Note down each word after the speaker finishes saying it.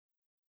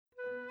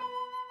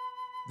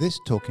This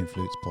Talking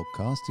Flutes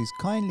podcast is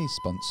kindly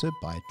sponsored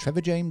by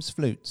Trevor James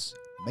Flutes,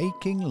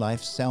 making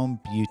life sound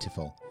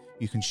beautiful.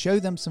 You can show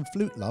them some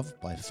flute love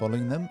by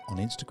following them on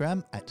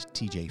Instagram at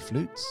TJ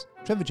Flutes,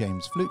 Trevor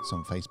James Flutes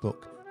on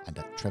Facebook, and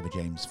at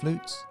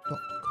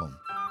trevorjamesflutes.com.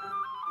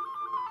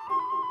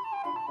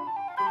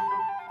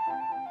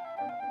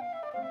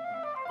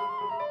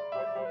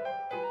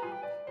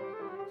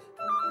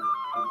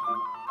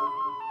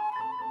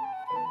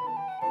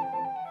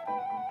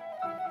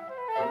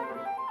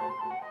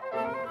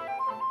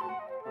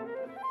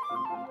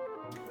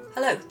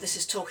 Hello, this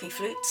is Talking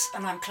Flutes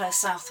and I'm Claire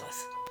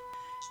Southworth.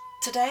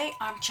 Today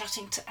I'm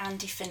chatting to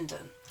Andy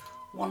Findon,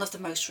 one of the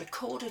most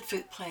recorded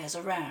flute players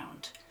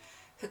around,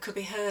 who could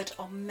be heard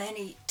on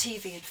many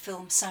TV and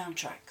film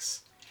soundtracks.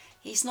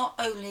 He's not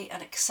only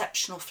an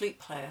exceptional flute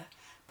player,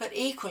 but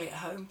equally at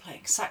home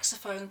playing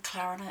saxophone,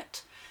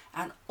 clarinet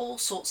and all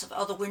sorts of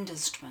other wind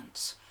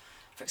instruments,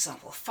 for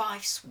example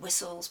fifes,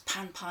 whistles,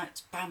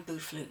 panpipes, bamboo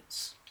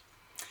flutes.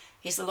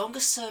 He's the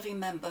longest serving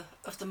member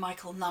of the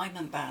Michael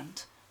Nyman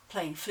Band,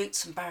 playing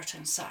flutes and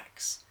baritone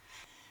sax,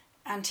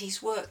 and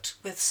he's worked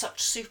with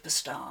such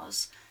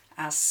superstars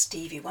as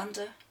Stevie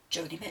Wonder,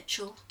 Joni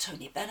Mitchell,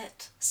 Tony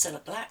Bennett,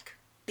 Cilla Black,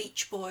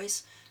 Beach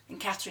Boys and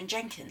Katherine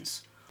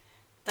Jenkins.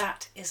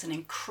 That is an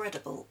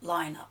incredible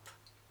lineup.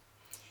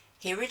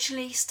 He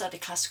originally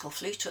studied classical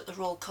flute at the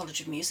Royal College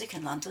of Music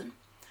in London,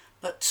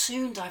 but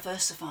soon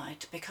diversified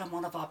to become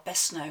one of our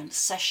best known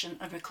session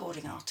and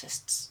recording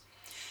artists.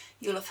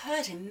 You'll have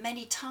heard him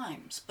many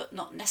times, but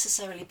not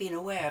necessarily been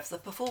aware of the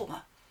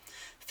performer.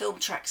 Film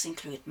tracks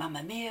include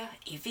Mamma Mia,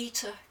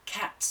 Evita,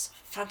 Cats,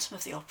 Phantom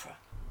of the Opera.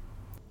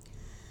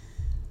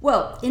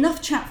 Well,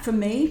 enough chat from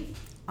me.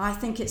 I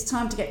think it's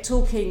time to get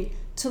talking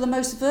to the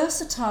most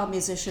versatile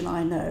musician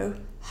I know.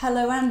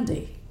 Hello,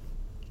 Andy.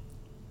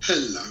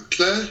 Hello,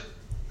 Claire.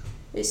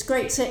 It's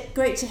great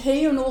to hear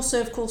you, and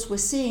also, of course, we're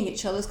seeing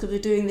each other because we're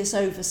doing this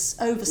over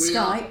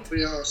Skype.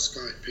 We are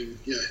Skyping,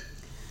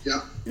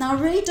 yeah. Now, I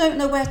really don't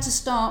know where to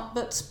start,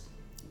 but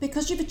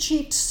because you've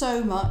achieved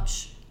so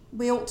much,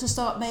 we ought to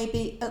start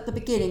maybe at the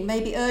beginning,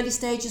 maybe early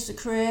stages of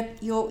career.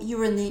 You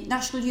were in the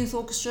National Youth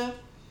Orchestra.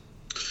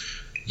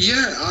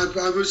 Yeah,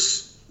 I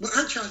was. Well,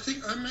 actually, I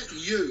think I met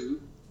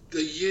you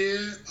the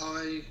year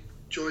I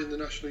joined the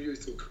National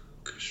Youth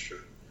Orchestra,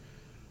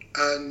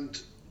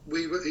 and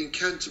we were in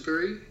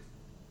Canterbury.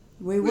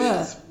 We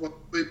were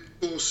with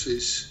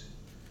horses.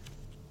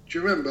 Do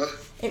you remember?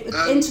 It was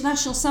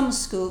International Summer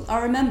School. I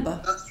remember.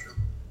 That's right.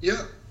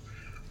 Yeah,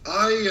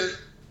 I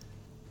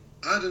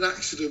had an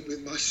accident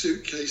with my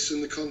suitcase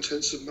and the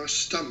contents of my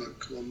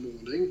stomach one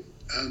morning,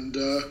 and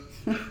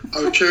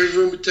I was sharing a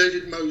room with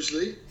David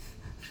Mosley,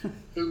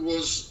 who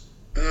was,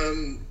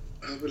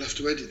 we'll have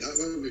to edit that,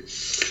 won't we?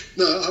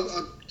 No,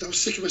 I was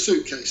sick of my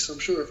suitcase, I'm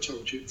sure I've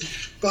told you.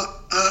 But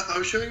I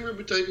was sharing a room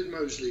with David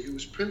Mosley, who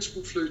was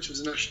principal flute of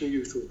the National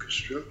Youth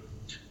Orchestra,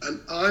 and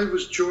I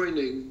was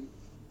joining,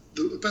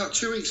 about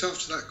 2 weeks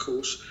after that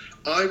course,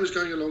 I was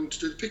going along to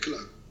do the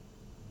piccolo.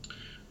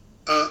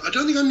 I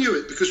don't think I knew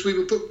it because we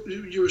were booked,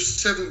 you were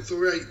 7th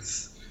or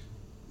 8th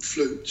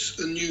flutes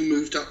and you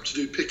moved up to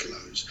do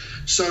piccolos.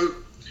 So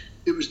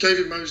it was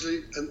David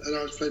Mosley and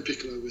I was playing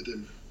piccolo with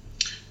him.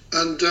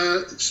 And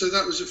so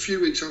that was a few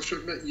weeks after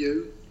I met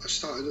you. I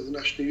started at the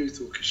National Youth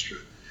Orchestra.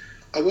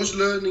 I was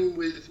learning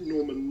with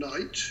Norman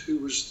Knight, who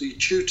was the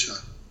tutor.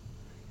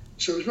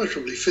 So it was most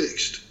probably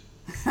fixed.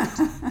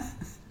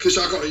 Because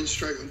I got in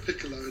straight on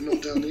piccolo and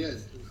not down the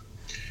end.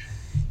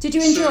 Did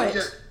you enjoy it?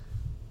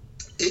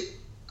 Yeah,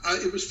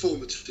 it was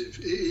formative.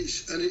 It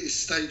has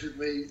stayed with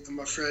me and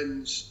my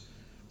friends.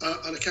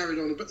 And I carried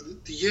on.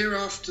 But the year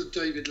after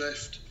David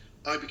left,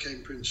 I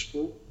became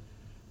principal.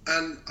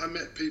 And I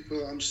met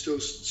people I'm still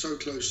so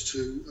close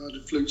to. I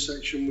had a flute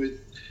section with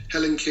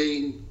Helen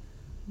Keane,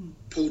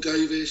 Paul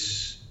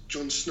Davis,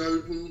 John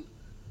Snowden,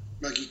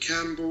 Maggie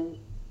Campbell.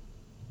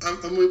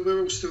 And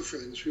we're all still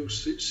friends. We all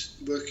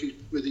work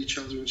with each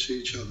other and see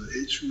each other.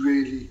 It's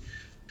really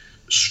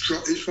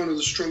strong. It's one of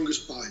the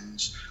strongest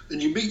binds.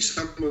 And you meet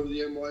someone with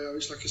the NYO,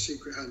 it's like a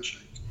secret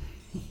handshake.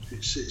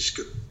 It's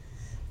good.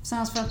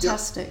 Sounds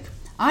fantastic. Yeah.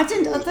 I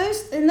didn't.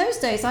 In those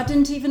days, I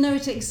didn't even know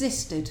it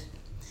existed.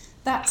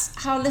 That's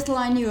how little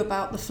I knew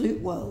about the flute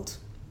world,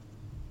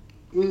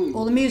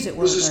 or the music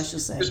world, I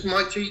should say. Because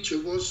my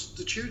teacher was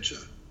the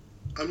tutor.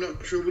 I'm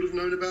not sure I would have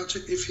known about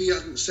it if he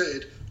hadn't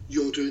said,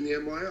 "You're doing the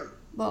NYO."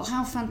 Well,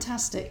 how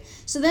fantastic!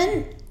 So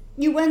then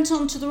you went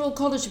on to the Royal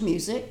College of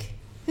Music.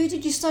 Who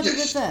did you study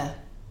with there?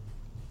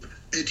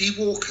 Eddie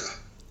Walker.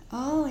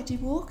 Oh, Eddie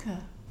Walker.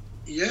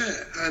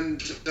 Yeah, and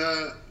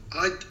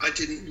I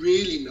didn't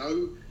really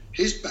know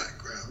his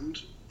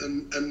background,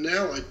 and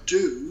now I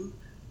do.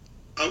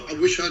 I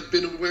wish I'd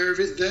been aware of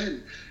it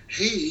then.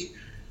 He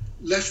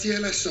left the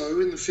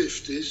LSO in the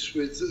 50s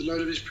with a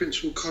load of his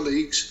principal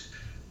colleagues,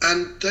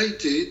 and they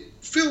did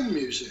film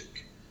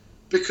music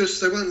because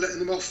they weren't letting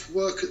them off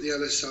work at the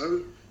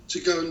LSO to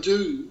go and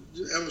do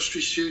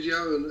Elstree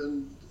Studio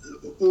and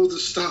all the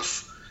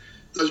stuff.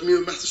 Those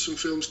Muir Matheson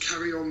films,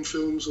 Carry On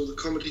films, or the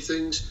comedy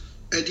things.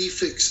 Eddie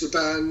fixed the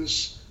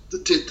bands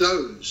that did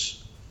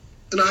those.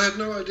 And I had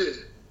no idea.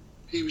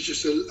 He was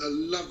just a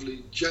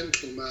lovely,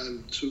 gentle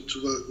man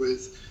to work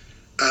with.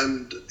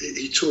 And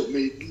he taught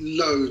me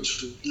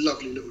loads of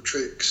lovely little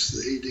tricks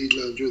that he'd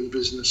learned during the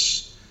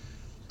business.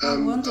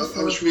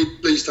 Wonderful. I was really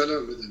pleased I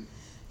learned with him.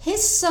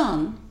 His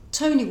son,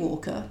 Tony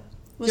Walker,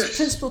 was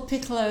principal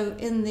piccolo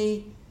in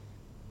the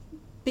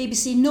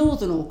BBC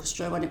Northern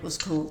Orchestra when it was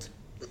called.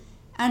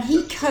 And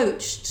he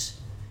coached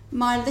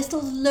my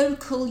little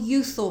local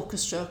youth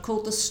orchestra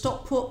called the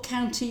Stockport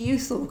County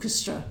Youth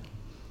Orchestra.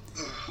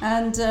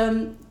 And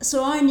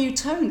so I knew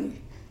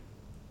Tony.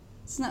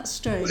 Isn't that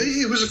strange? Well,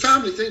 it was a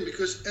family thing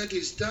because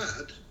Eddie's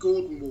dad,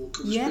 Gordon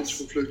Walker, was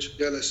principal flute at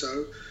the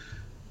LSO.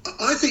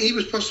 I think he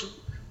was possible.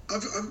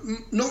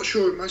 I'm not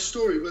sure in my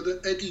story whether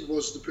Eddie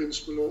was the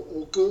principal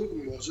or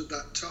Gordon was at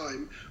that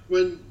time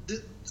when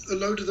a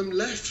load of them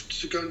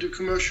left to go and do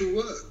commercial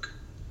work.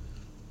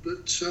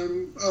 But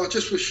I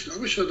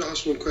wish I'd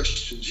asked more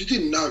questions. You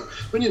didn't know.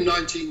 When you're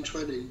 19,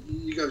 20,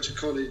 you go to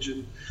college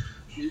and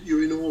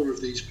you're in awe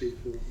of these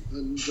people.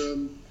 And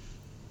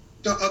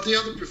the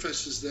other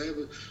professors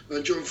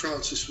there, John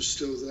Francis was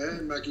still there,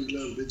 and Maggie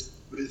learned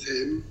with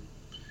him.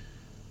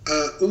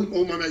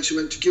 All my mates who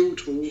went to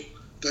Guildhall,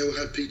 they all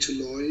had Peter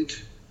Lloyd.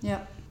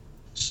 Yeah.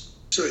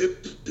 So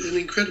it was an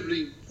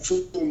incredibly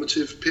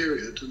formative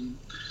period. And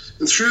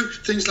through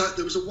things like,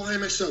 there was a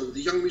YMSO,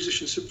 the Young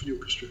Musicians Symphony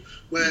Orchestra,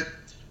 where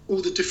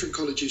all the different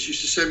colleges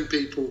used to send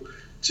people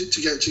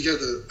to get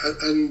together.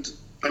 And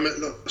I met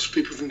lots of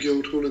people from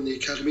Guildhall and the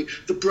Academy.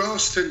 The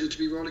brass tended to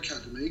be Royal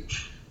Academy,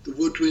 the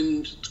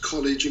woodwind,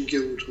 College and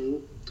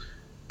Guildhall,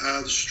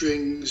 the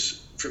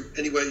strings from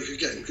anywhere you could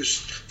get them, because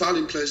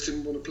violin players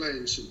didn't want to play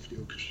in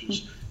symphony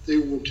orchestras. They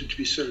all wanted to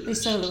be soloists.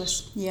 Be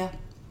soloists, yeah.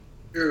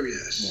 Oh,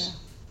 yes. Yeah.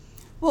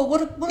 Well,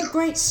 what a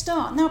great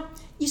start. Now,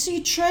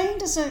 you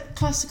trained as a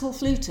classical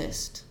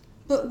flutist,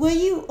 but were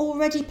you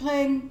already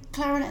playing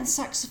clarinet and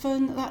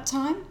saxophone at that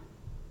time?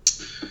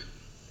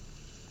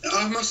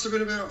 I must have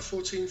been about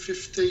 14,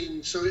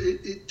 15, so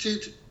it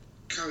did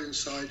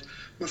coincide.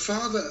 My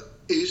father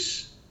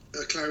is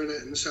a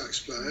clarinet and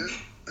sax player,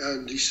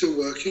 and he's still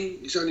working.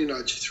 He's only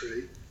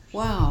 93.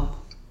 Wow.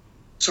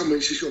 Some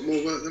weeks he's got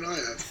more work than I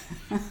have.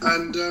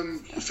 And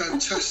a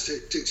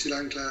fantastic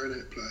Dixieland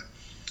clarinet player.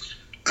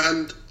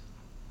 And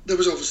there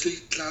was obviously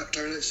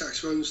clarinet,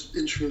 saxophones,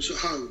 instruments at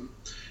home.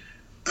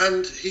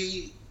 And I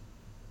think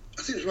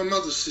it was my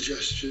mother's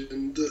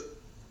suggestion that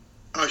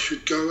I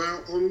should go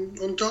out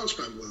on dance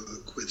band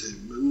work with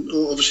him. And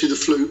obviously the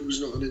flute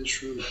was not an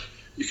instrument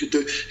you could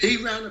do. He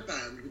ran a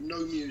band with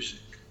no music.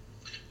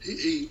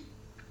 There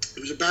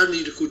was a band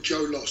leader called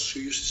Joe Loss who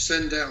used to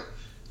send out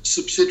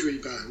subsidiary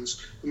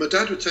bands, and my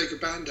dad would take a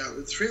band out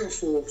with 3 or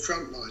 4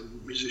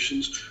 frontline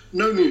musicians,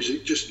 no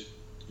music, just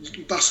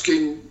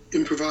busking,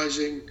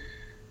 improvising,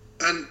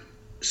 and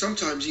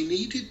sometimes he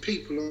needed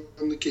people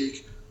on the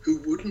gig who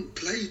wouldn't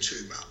play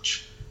too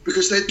much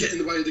because they'd get in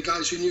the way of the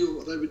guys who knew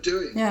what they were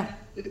doing. Yeah.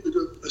 It was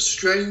a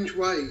strange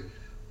way,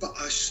 but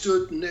I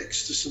stood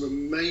next to some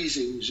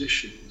amazing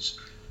musicians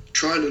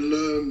trying to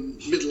learn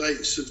middle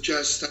eighths of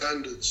jazz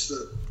standards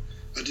that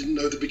I didn't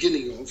know the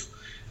beginning of.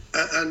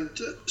 And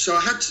so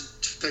I had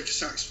to take a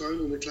saxophone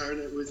and a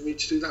clarinet with me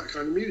to do that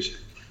kind of music.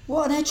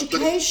 What an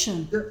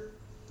education.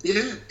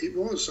 Yeah, it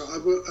was.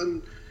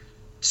 And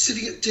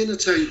sitting at dinner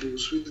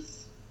tables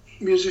with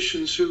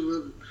musicians who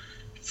were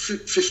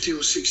 50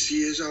 or 60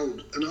 years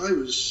old, and I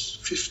was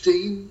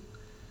 15.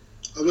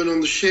 I went on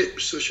the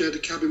ships. I shared a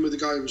cabin with a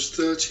guy who was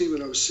 30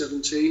 when I was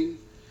 17.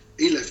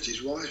 He left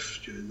his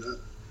wife during that.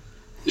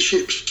 The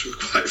ships were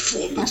quite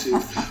formative,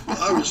 but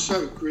I was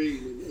so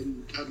green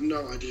and had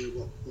no idea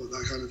what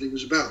that kind of thing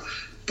was about.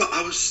 But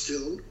I was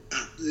still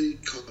at the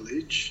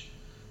college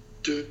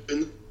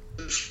doing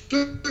the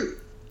flute.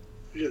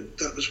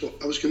 That was what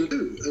I was going to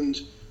do.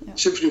 And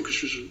symphony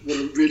orchestra was what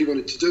I really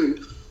wanted to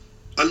do.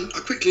 I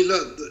quickly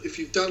learned that if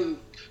you've done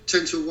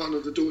 10 till 1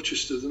 of the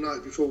Dorchester the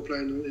night before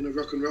playing in a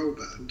rock and roll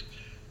band,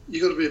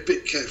 you've got to be a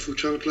bit careful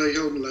trying to play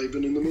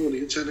Heldenleben in the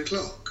morning at 10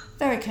 o'clock.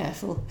 Very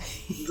careful.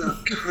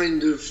 That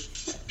kind of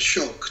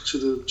shock to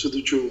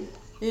the jaw.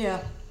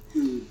 Yeah.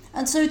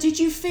 And so did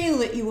you feel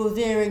that you were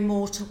veering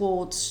more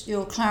towards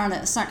your clarinet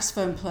and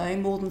saxophone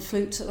playing more than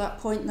flute at that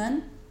point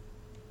then?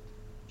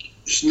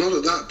 It's not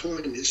at that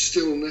point, it's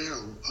still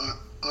now.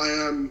 I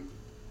am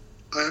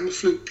a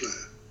flute player.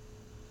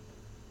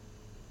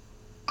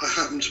 I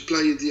happen to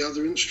play the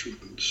other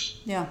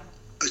instruments. Yeah.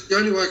 It's the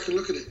only way I can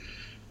look at it.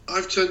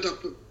 I've turned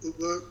up at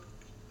work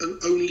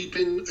and only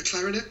been a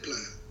clarinet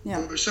player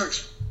or a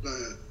sax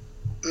player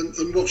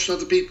and watched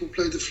other people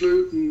play the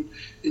flute and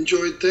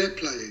enjoyed their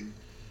playing.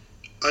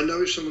 I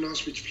know if someone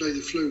asks me to play the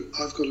flute,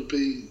 I've got to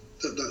be,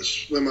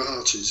 that's where my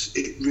heart is.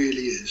 It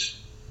really is.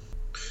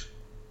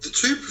 The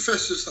 2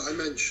 professors that I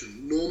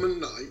mentioned, Norman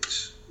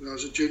Knight, when I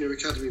was at Junior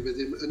Academy with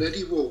him, and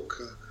Eddie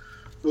Walker,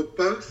 were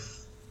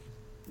both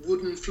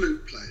wooden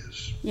flute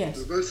players. Yes.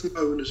 They were both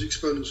known as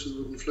exponents of the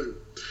wooden flute.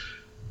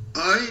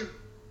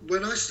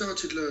 When I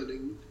started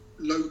learning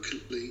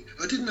locally,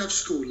 I didn't have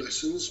school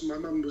lessons. My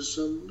mum was,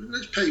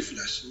 let's pay for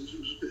lessons. It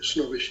was a bit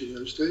snobbish in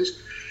those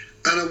days.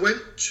 And I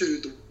went to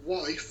the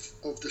wife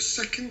of the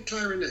second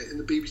clarinet in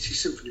the BBC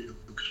Symphony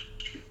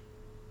Orchestra.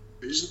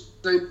 His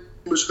name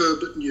was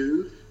Herbert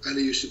New, and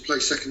he used to play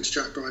second to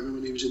Jack Bryman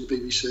when he was in the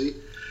BBC.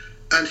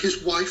 And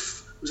his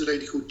wife was a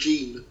lady called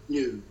Jean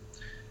New.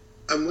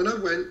 And when I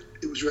went,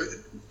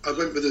 I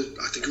went with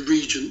a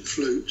Regent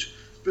flute,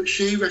 but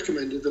she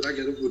recommended that I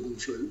get a wooden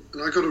flute,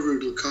 and I got a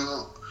Rudel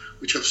cart,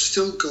 which I've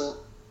still got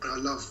and I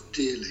love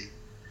dearly.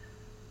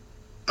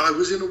 I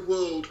was in a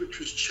world which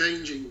was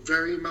changing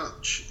very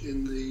much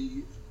in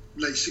the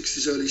late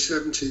 60s, early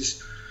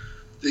 70s.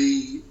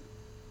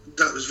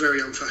 That was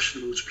very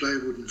unfashionable to play a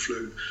wooden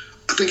flute.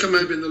 I think I may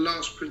have been the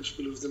last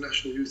principal of the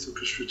National Youth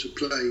Orchestra to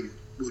play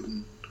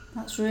wooden.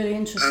 That's really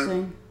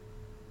interesting.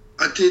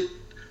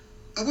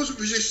 I wasn't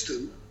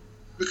resistant,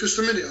 because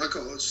the minute I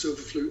got a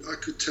silver flute, I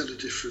could tell a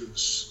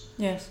difference.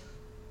 Yes.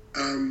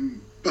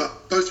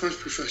 But both my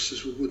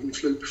professors were wooden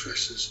flute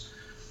professors,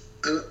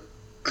 and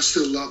I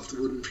still love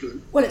the wooden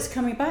flute. Well, it's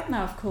coming back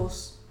now, of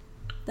course.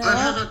 I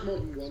have had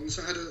modern ones.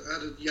 I had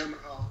a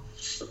Yamaha,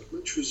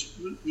 which was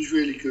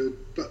really good,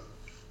 but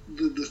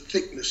the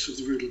thickness of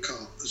the Rudel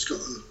cart has got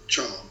a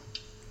charm.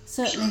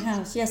 Certainly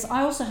has. Yes,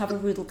 I also have a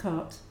Rudel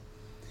cart.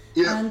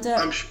 Yeah, and,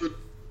 I'm sure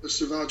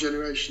most of our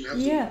generation have.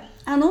 Yeah,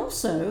 and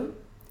also,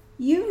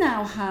 you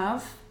now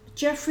have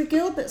Geoffrey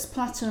Gilbert's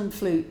platinum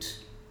flute.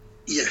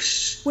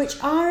 Yes.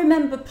 Which I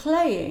remember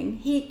playing.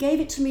 He gave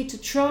it to me to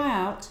try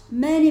out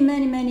many,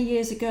 many, many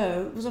years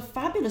ago. It was a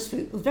fabulous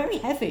flute. It was very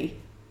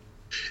heavy.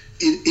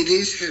 It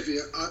is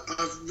heavier.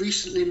 I've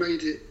recently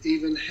made it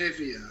even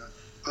heavier.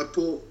 I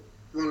bought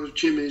one of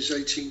Jimmy's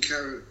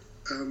 18-carat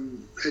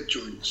head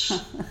joints,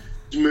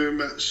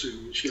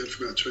 Muramatsu, which he had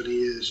for about 20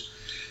 years.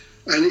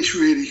 And it's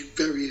really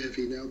very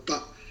heavy now.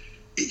 But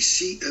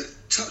it's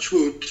touch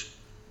wood.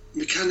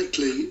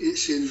 Mechanically,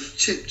 it's in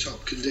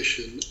tip-top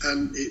condition,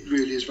 and it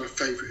really is my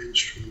favourite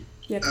instrument.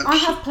 Yeah, I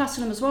have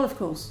platinum as well, of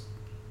course.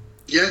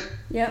 Yeah?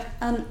 Yeah,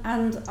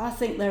 and I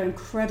think they're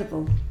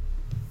incredible.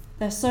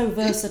 They're so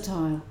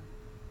versatile.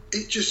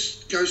 It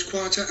just goes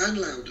quieter and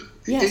louder.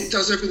 Yes. It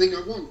does everything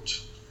I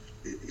want.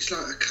 It's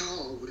like a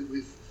car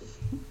with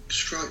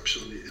stripes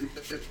on it and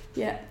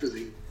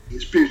everything.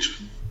 It's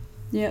beautiful.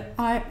 Yeah,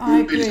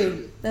 I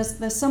agree.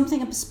 There's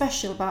something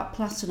special about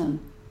platinum.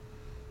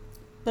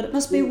 But it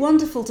must be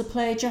wonderful to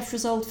play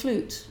Geoffrey's old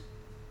flute.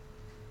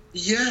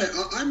 Yeah,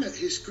 I met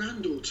his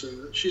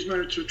granddaughter. She's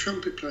married to a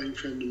trumpet playing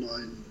friend of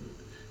mine.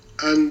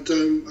 And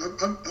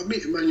I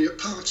meet him only at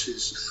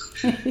parties.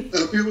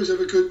 We always have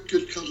a good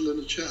cuddle and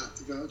a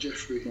chat about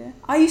Geoffrey. Yeah.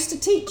 I used to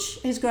teach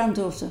his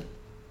granddaughter.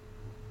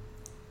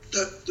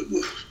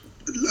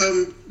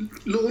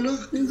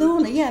 Lorna?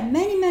 Lorna, yeah,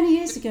 many, many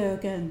years ago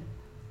again.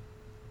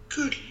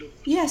 Good Lord.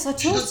 Yes, I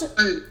taught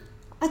her.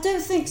 I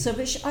don't think so,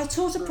 but I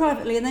taught her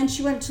privately, and then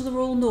she went to the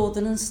Royal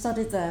Northern and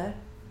studied there.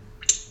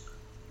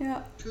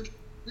 Yeah. Good.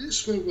 It's a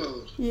small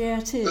world. Yeah,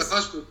 it is. Her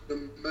husband,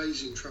 an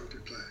amazing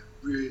trumpet player,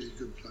 really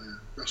good player,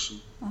 Russell.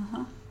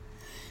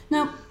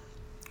 Now,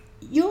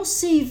 your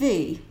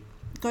CV,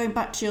 going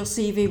back to your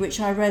CV, which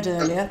I read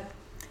earlier,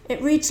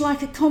 it reads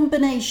like a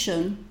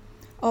combination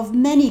of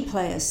many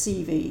players'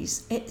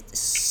 CVs. It's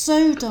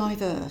so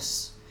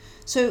diverse.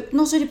 So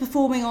not only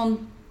performing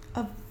on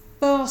a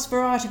vast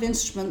variety of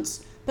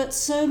instruments, but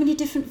so many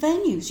different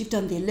venues. You've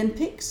done the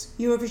Olympics,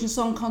 Eurovision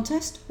Song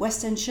Contest,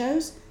 West End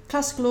shows,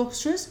 classical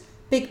orchestras,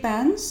 big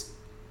bands.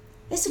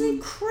 It's an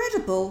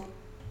incredible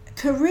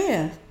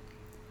career.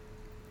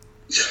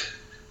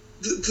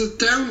 The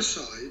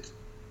downside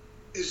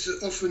is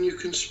that often you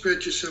can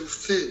spread yourself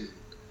thin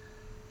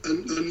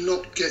and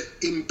not get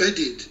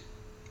embedded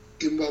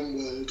in one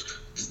world.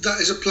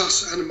 That is a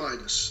plus and a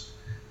minus.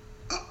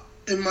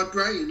 In my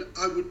brain,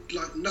 I would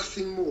like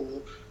nothing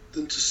more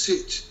than to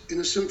sit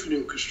in a symphony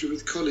orchestra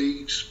with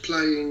colleagues,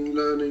 playing,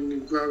 learning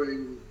and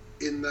growing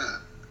in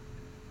that.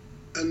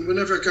 And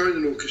whenever I go in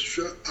an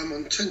orchestra, I'm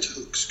on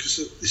tenterhooks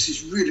because this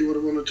is really what I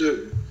want to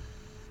do.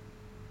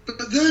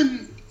 But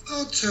then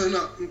I'll turn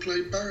up and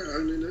play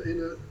baritone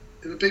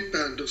in a big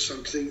band or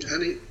something,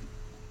 and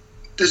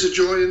there's a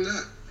joy in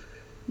that.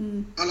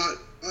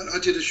 I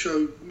did a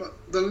show,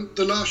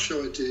 the last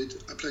show I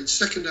did, I played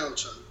second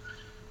alto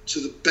to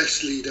the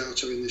best lead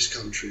alto in this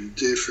country, a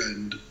dear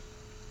friend.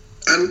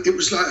 And it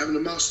was like having a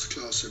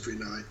masterclass every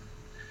night.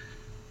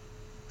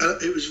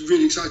 It was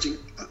really exciting.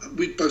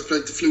 We both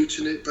played the flute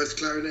in it, both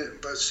clarinet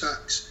and both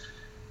sax.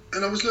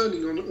 And I was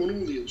learning on all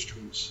the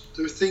instruments.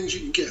 There are things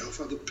you can get off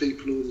other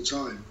people all the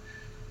time.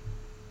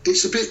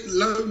 It's a bit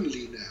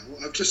lonely now.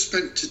 I've just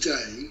spent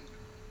today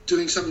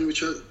doing something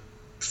which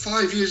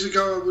 5 years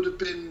ago I would have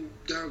been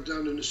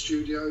down in a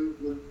studio.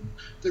 Well,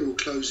 they're all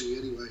closing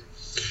anyway.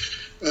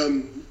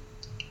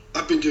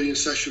 I've been doing a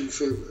session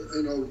for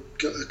an old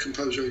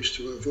composer I used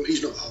to work for.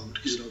 He's not old,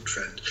 he's an old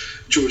friend,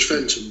 George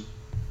Fenton.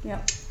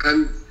 Yeah.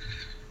 And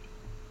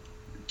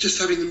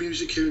just having the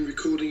music here and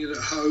recording it at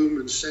home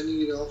and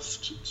sending it off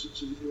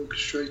to the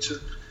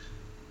orchestrator,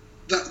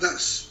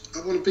 that's I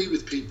want to be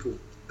with people,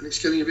 and it's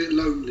getting a bit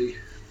lonely.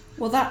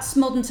 Well, that's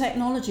modern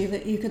technology,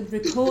 that you can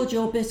record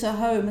your bit at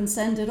home and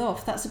send it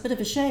off. That's a bit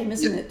of a shame,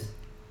 isn't it?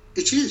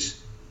 It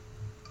is.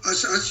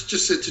 I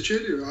just said to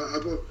Julia,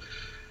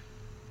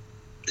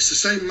 it's the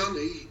same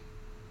money,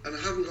 and I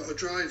haven't got to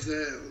drive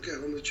there or get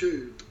on the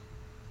tube,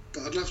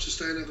 but I'd love to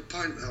stay and have a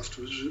pint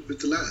afterwards with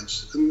the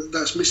lads, and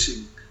that's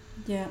missing.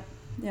 Yeah.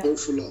 An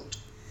awful lot.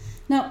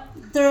 Now,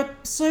 there are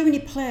so many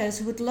players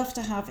who would love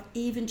to have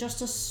even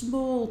just a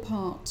small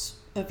part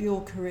of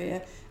your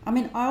career. I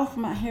mean, I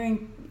often am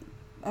hearing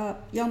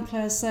young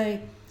players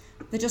say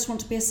they just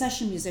want to be a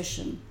session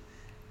musician.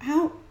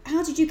 How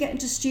did you get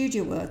into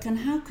studio work, and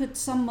how could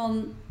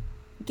someone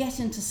get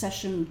into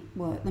session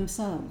work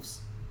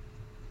themselves?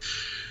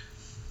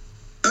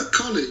 At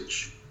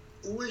college,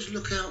 always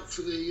look out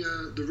for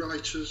the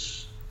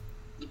writers,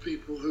 the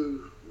people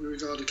who we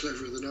regard are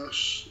cleverer than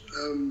us.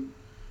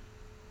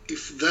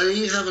 If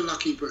they have a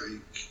lucky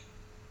break,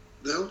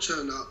 they'll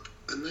turn up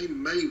and they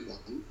may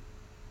want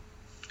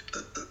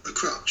a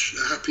crutch,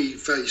 a happy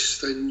face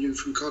they knew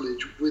from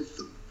college with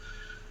them.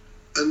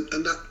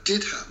 And that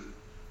did happen.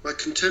 My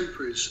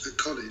contemporaries at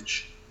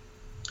college,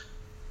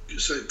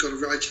 so got a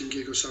writing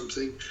gig or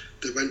something,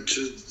 they went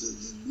to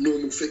the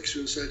normal fixer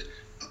and said,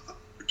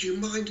 do you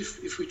mind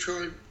if we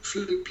try a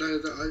flute player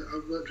that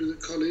I worked with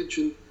at college?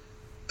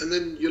 And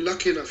then you're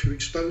lucky enough, you're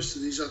exposed to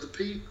these other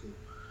people.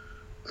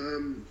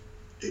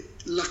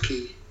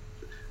 Lucky,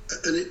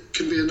 and it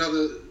can be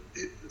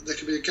there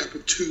can be a gap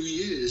of 2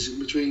 years in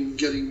between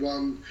getting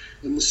one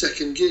and the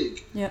second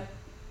gig. Yep.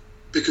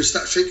 Because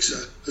that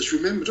fixer has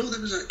remembered,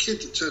 there was that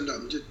kid that turned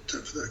up and did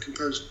that for that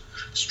composer.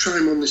 Let's try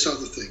him on this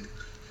other thing.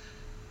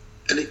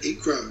 And it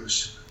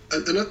grows.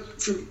 And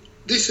from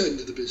this end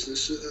of the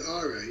business, at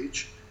our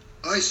age,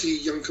 I see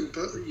young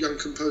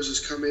composers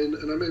come in,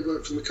 and I may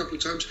work for them a couple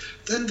of times,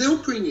 then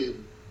they'll bring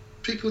in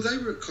people they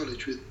were at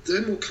college with,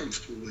 they're more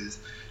comfortable with.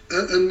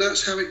 And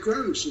that's how it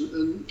grows,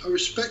 and I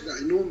respect that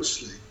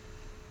enormously.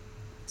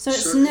 So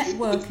it's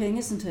networking,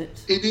 isn't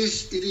it? It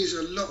is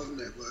a lot of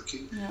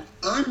networking. Yeah.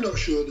 I'm not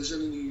sure there's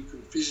anything you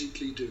can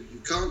physically do.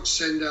 You can't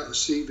send out a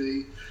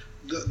CV.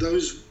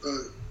 Those,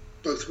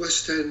 both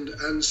West End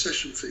and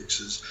session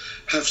fixers,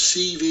 have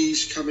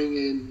CVs coming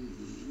in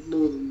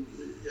more than,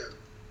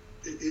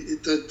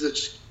 they're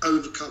just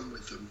overcome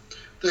with them.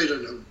 They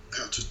don't know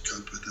how to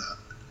cope with that.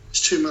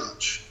 It's too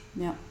much.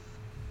 Yeah.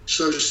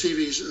 So the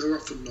CVs are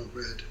often not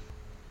read.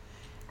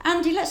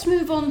 Andy, let's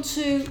move on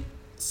to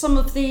some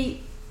of the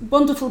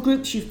wonderful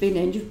groups you've been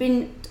in. You've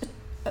been,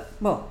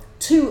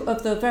 two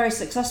of the very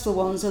successful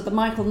ones are the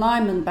Michael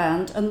Nyman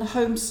Band and the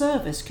Home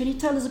Service. Can you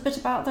tell us a bit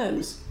about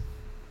those?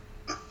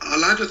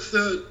 I'll add a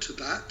third to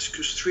that,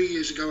 because 3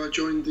 years ago I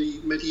joined the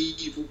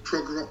medieval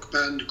prog rock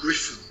band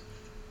Griffin.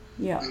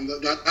 Yeah. And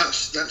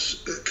that's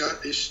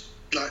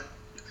like,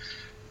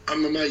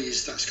 I'm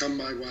amazed that's come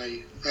my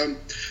way.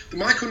 The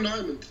Michael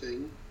Nyman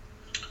thing,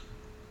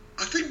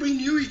 I think we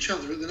knew each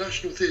other at the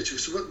National Theatre.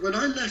 So when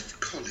I left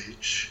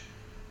college,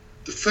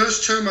 the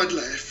first term I'd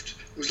left,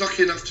 I was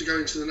lucky enough to go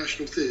into the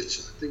National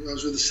Theatre. I think I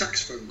was with the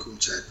saxophone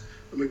quartet,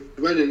 and we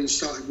went in and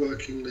started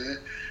working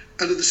there.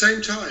 And at the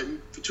same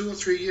time, for 2 or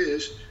 3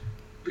 years,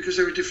 because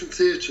there were different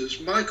theatres,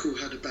 Michael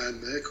had a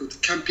band there called the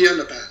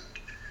Campiella Band,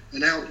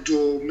 an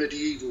outdoor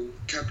medieval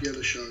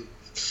Campiella show.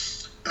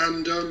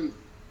 And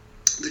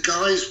the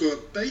guys were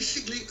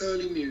basically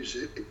early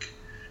music,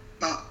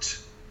 but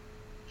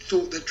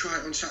thought they'd try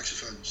it on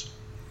saxophones.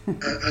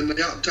 And they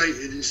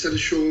updated, instead of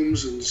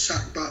shawms and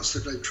sack butts,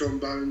 they played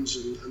trombones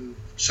and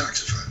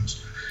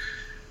saxophones.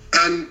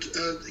 And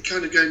it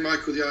kind of gave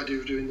Michael the idea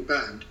of doing the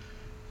band.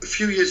 A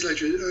few years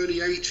later, in the early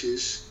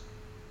 80s,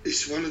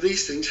 it's one of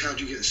these things, how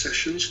do you get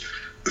sessions?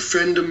 A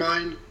friend of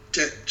mine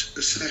decked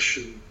a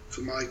session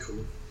for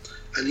Michael,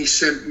 and he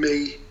sent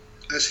me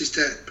as his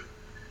dep.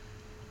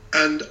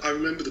 And I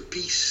remember the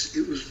piece,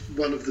 it was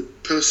one of the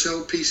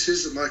Purcell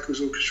pieces that Michael was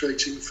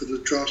orchestrating for the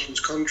Draftsman's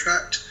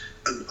Contract,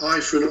 An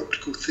Eye for an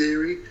Optical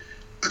Theory.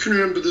 I can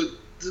remember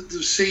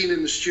the scene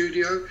in the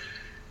studio.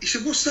 He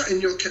said, what's that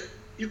in your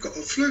you've got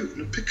a flute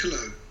and a piccolo.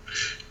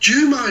 Do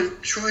you mind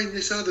trying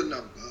this other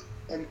number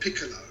on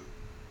piccolo?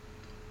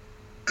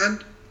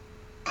 And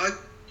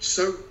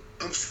so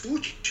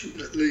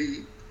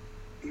unfortunately,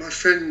 my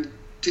friend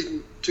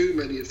didn't do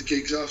many of the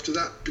gigs after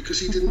that because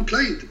he didn't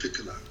play the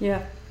piccolo.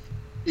 Yeah.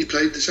 He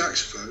played the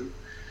saxophone.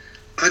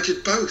 I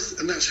did both,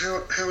 and that's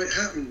how it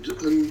happened,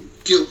 and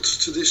guilt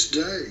to this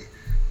day.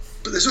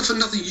 But there's often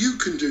nothing you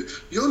can do.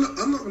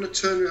 I'm not going to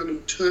turn around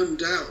and turn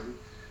down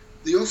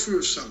the offer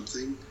of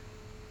something.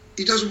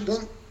 He doesn't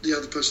want the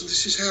other person.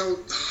 This is how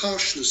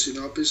harshness in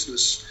our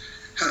business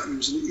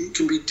happens, and it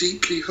can be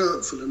deeply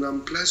hurtful and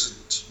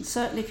unpleasant. It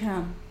certainly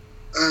can.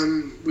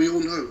 We all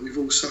know, we've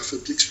all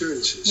suffered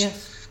experiences.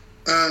 Yes.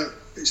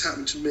 It's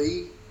happened to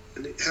me,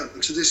 and it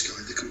happened to this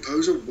guy. The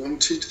composer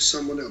wanted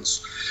someone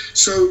else.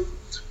 So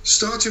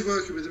started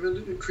working with him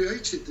and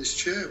created this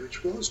chair,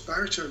 which was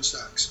baritone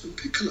sax and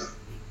piccolo.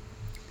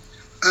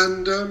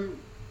 And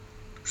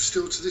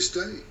still to this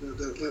day,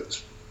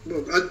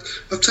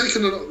 I've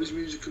taken a lot of his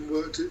music and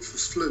worked it for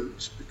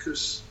flutes,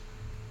 because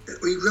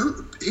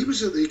he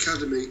was at the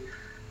Academy,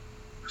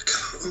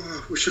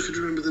 I wish I could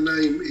remember the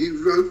name. He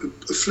wrote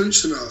a flute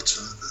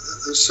sonata,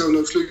 a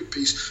solo flute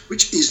piece,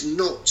 which is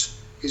not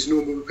his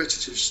normal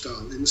repetitive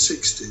style in the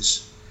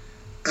 60s.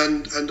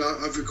 And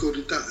I've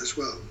recorded that as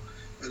well.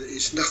 And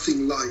it's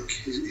nothing like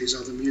his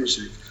other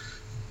music.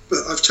 But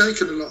I've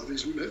taken a lot of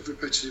his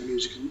repetitive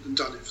music and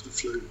done it for the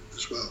flute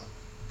as well.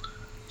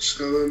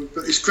 So,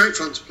 but it's great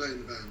fun to play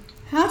in the band.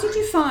 How did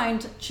you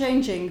find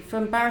changing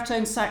from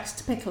baritone sax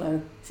to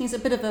piccolo? Seems a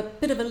bit of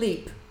a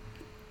leap.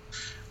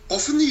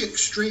 Often the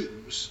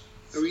extremes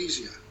are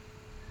easier.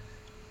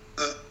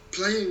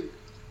 Playing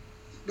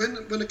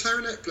when a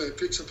clarinet player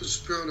picks up a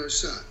soprano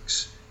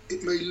sax,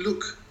 it may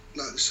look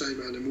like the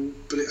same animal,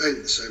 but it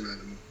ain't the same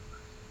animal.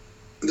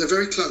 And they're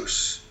very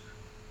close.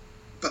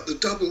 But the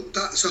double,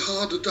 that's a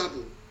harder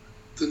double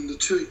than the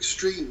two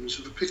extremes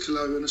of a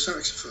piccolo and a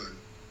saxophone.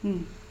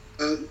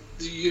 You're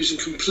using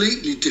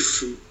completely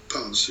different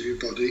parts of your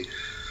body.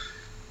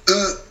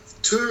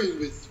 Touring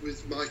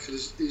with Michael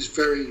is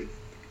very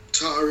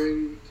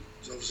tiring.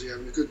 He's obviously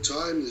having a good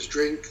time. There's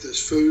drink,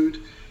 there's food.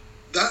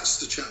 That's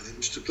the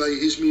challenge, to play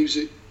his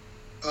music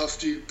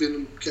after you've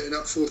been getting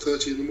up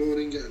 4:30 in the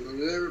morning, getting on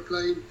an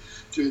aeroplane,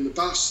 doing the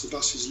bus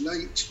is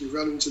late, you're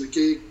running to the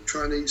gig,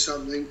 try and eat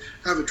something,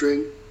 have a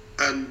drink,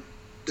 and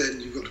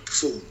then you've got to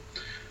perform.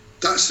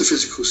 That's the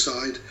physical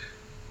side.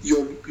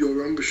 Your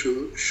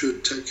embouchure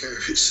should take care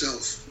of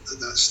itself at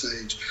that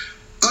stage.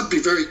 I'd be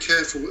very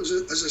careful, as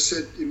I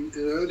said in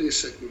an earlier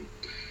segment,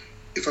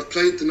 if I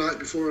played the night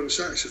before on a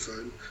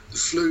saxophone, the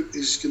flute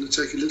is going to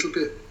take a little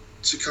bit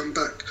to come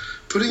back.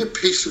 Putting a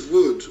piece of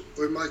wood,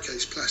 or in my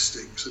case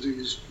plastic, so I do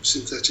use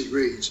synthetic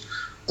reeds,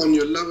 on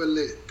your lower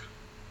lip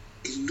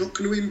is not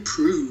going to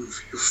improve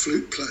your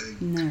flute playing.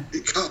 No.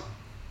 It can't.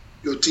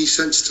 You're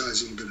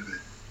desensitizing a bit of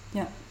it.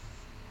 Yeah.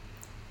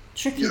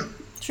 Tricky. Yeah.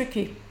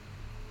 Tricky.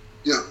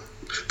 Yeah.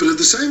 But at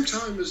the same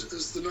time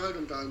as the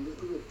Nyman Band,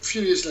 a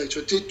few years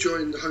later, I did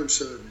join the Home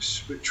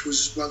Service, which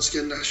was once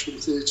again National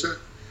Theatre.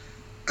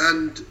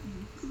 And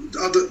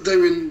they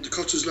were in the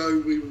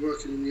Cottesloe, we were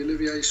working in the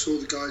Olivier, saw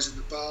the guys in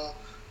the bar,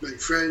 made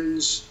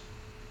friends.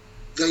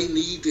 They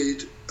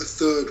needed a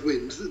third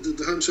wind.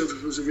 The Home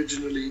Service was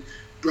originally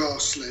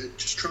brass led,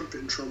 just trumpet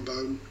and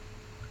trombone.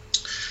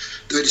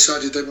 They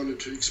decided they wanted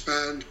to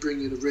expand,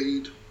 bring in a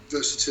reed,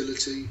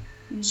 versatility.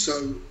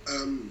 So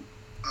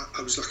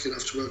I was lucky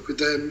enough to work with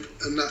them,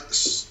 and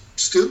that's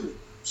still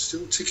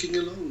ticking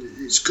along.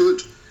 It's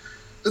good.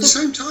 At the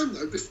same time,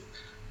 though,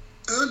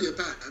 earlier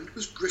band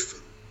was Griffin,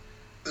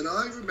 and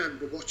I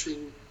remember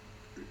watching.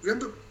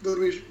 Remember when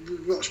we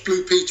watched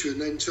Blue Peter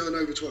and then turned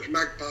over to watch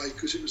Magpie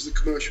because it was the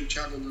commercial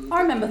channel?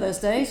 I remember those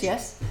days,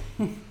 yes.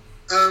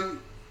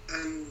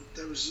 And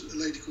there was a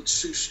lady called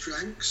Sue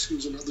Stranks, who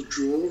was another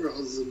draw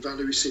rather than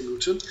Valerie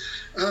Singleton.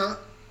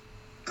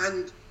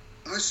 And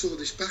I saw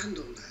this band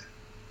on there.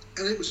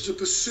 And it was a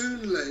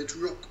bassoon-led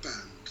rock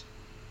band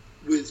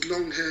with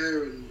long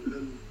hair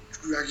and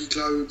raggy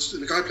clothes,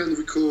 and a guy playing the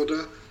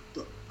recorder.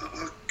 But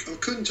I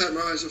couldn't take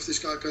my eyes off this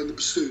guy playing the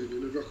bassoon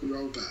in a rock and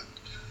roll band.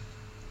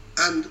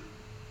 And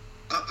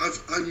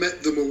I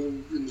met them all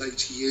in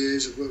later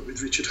years. I worked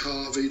with Richard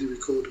Harvey, the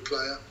recorder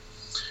player.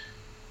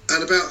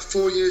 And about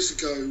 4 years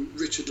ago,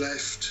 Richard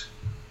left,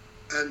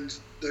 and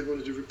they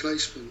wanted a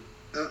replacement.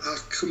 I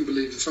couldn't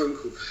believe the phone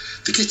call.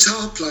 The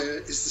guitar player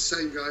is the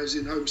same guy as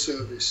in Home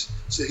Service.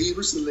 So he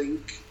was the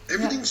link.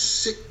 Everything's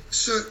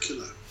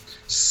circular,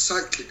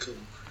 cyclical.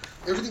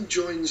 Everything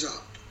joins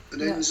up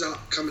and ends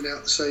up coming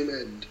out the same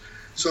end.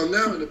 So I'm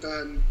now in a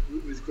band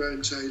with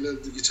Graham Taylor,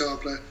 the guitar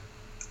player,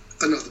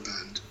 another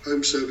band,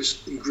 Home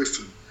Service and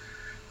Griffin.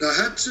 Now I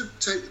had to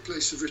take the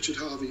place of Richard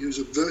Harvey, who's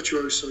a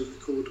virtuoso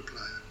recorder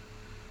player.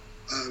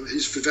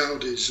 His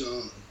Vivaldis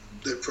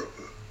they're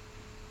proper.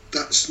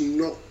 That's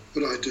not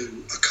what I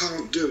do. I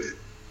can't do it.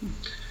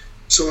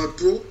 So I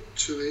brought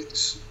to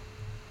it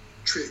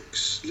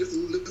tricks,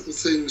 little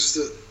things,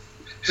 that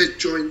head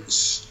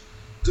joints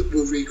that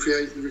will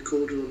recreate the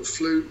recorder on a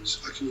flute.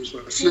 I can use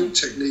my flute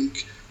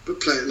technique,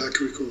 but play it like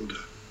a recorder.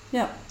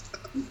 Yeah.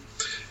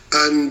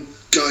 And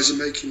guys are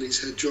making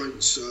these head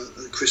joints.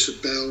 Chris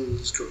Bell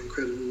has got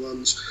incredible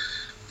ones.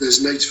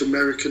 There's Native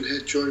American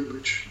head joint,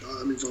 which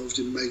I'm involved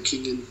in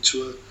making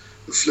into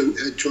a flute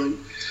head joint.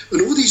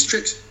 And all these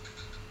tricks,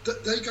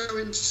 they go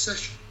into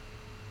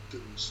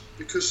sessions,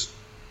 because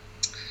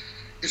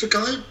if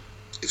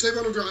they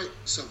want to write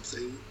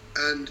something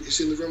and it's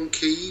in the wrong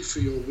key for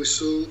your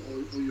whistle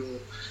or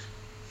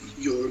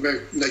your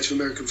Native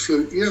American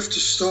flute, you have to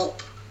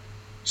stop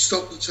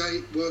the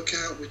tape, work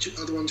out which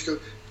other one to go.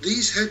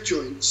 These head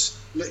joints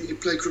let you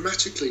play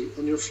chromatically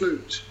on your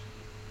flute.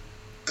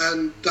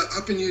 And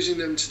I've been using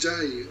them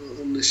today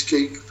on this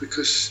gig,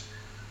 because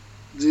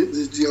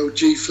the old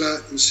G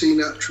flat and C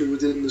natural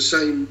within the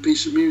same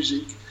piece of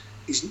music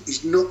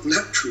is not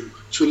natural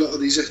to a lot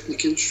of these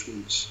ethnic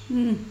instruments.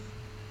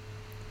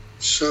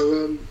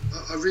 So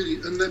I really,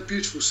 and they're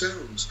beautiful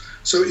sounds.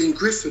 So in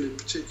Griffin in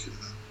particular,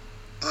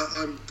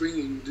 I'm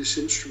bringing this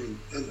instrument,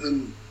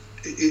 and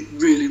it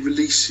really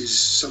releases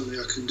something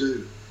I can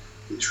do.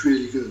 It's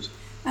really good,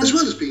 as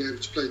well as being able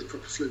to play the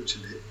proper flute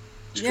in it.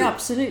 Yeah,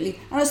 absolutely.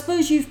 And I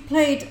suppose you've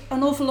played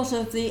an awful lot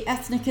of the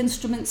ethnic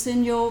instruments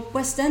in your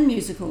West End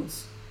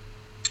musicals.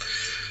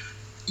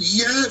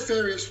 Yeah,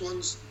 various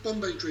ones.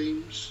 Bombay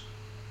Dreams,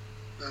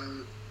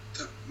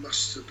 that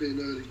must have been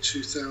early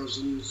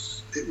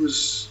 2000s. It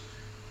was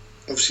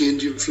obviously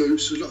Indian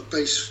flutes, a lot of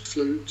bass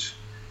flute.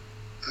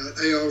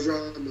 A.R.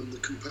 Rahman, the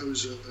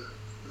composer,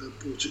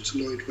 brought it to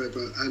Lloyd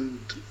Webber, and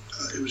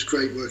it was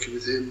great working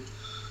with him.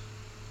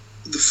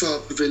 The Far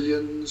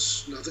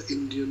Pavilions, another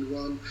Indian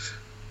one.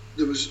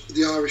 There was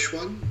the Irish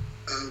one,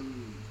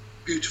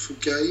 Beautiful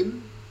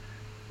Game,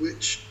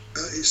 which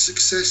its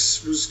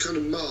success was kind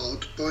of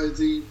marred by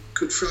the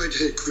Good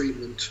Friday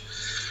Agreement,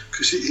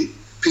 because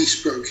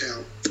peace broke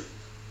out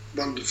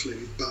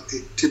wonderfully, but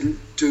it didn't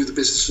do the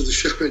business of the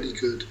show any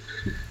good.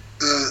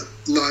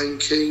 Lion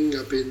King,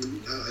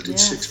 I did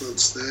 6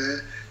 months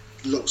there,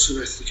 lots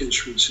of ethnic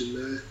instruments in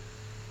there.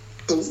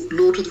 Oh,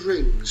 Lord of the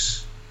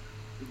Rings,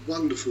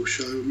 wonderful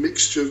show, a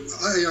mixture of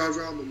A.R.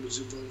 Rahman was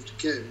involved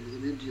again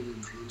with an Indian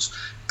influence,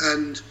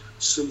 and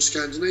some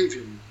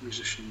Scandinavian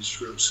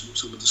musicians wrote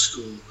some of the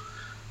score.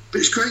 But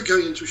it's great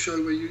going into a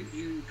show where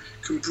you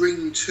can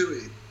bring to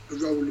it a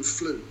roll of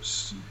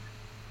flutes.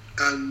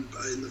 And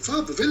in the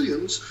Far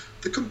Pavilions,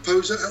 the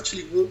composer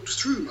actually walked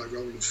through my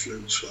roll of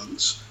flutes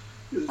once.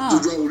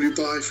 The roll you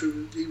buy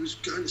he was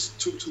going to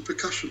talk to the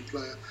percussion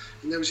player,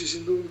 and there was this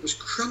enormous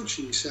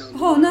crunching sound.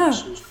 Oh no!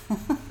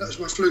 That was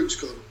my flutes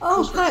gone. Oh, it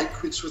was about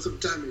 £8 worth of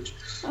damage.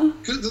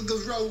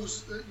 The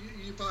rolls,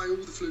 you buy all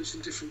the flutes in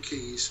different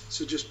keys,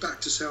 so just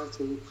back to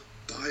Southall,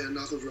 buy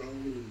another roll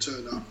and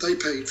turn up. They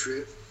paid for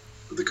it,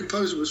 but the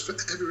composer was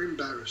forever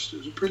embarrassed. It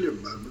was a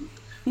brilliant moment.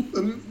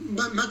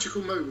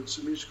 Magical moments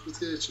in musical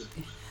theatre.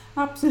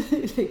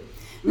 Absolutely.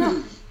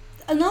 Now,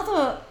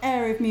 another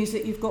area of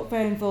music you've got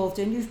very involved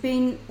in, you've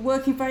been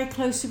working very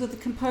closely with the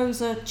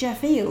composer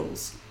Jeff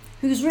Eales,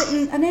 who's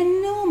written an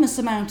enormous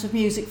amount of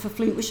music for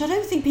flute, which I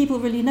don't think people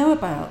really know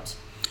about.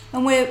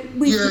 And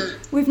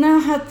we've now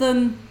had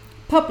them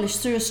published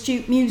through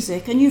Astute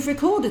Music, and you've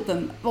recorded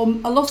them, or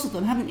a lot of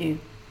them, haven't you?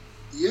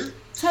 Yeah.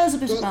 Tell us a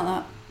bit about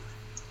that.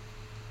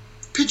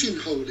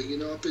 Pigeonholing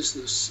in our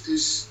business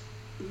is,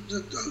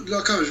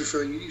 like I was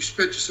referring, you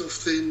spread yourself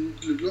thin,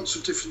 do lots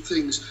of different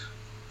things.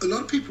 A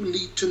lot of people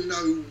need to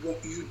know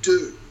what you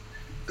do,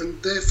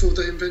 and therefore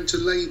they invent a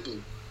label.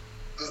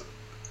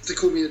 They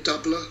call me a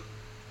doubler.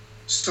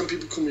 Some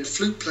people call me a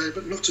flute player,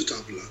 but not a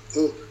doubler,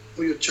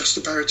 or you're just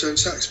a baritone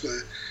sax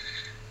player.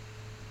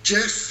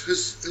 Jeff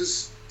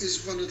is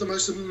one of the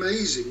most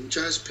amazing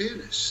jazz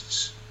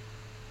pianists.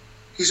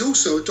 He's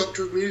also a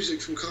Doctor of Music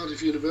from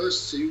Cardiff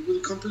University with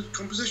a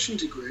composition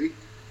degree.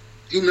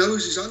 He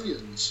knows his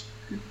onions.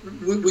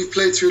 We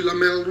played through La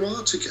Mer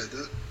Noire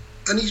together,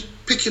 and he's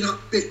picking up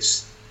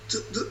bits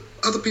that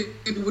other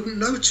people wouldn't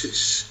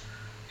notice.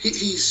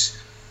 He's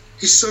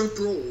so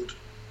broad.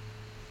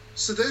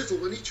 So therefore,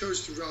 when he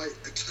chose to write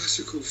a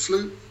classical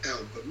flute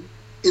album,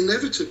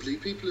 inevitably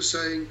people are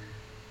saying,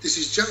 this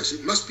is jazz,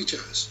 it must be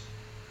jazz.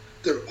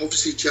 There are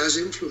obviously jazz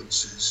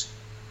influences,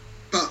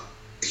 but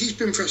he's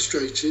been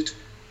frustrated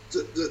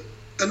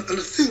and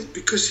I think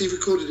because he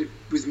recorded it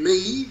with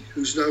me,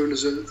 who's known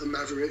as a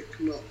maverick,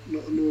 not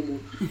a normal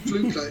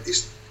flute player,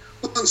 it's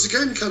once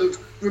again kind of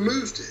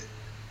removed it.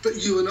 But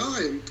you and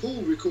I and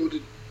Paul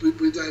recorded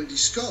with Andy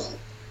Scott,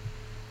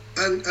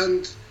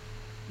 and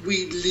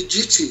we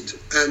legitted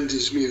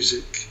Andy's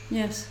music.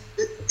 Yes.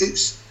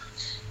 It's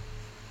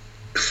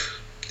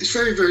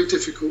very, very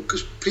difficult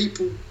because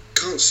people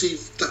can't see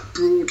that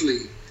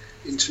broadly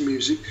into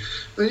music.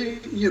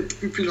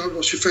 People like,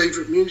 what's your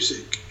favourite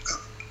music?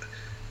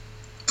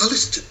 I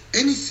listen to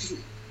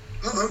anything.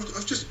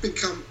 I've just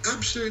become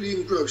absolutely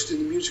engrossed in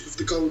the music of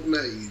the golden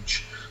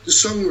age, the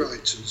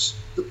songwriters,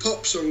 the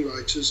pop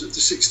songwriters of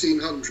the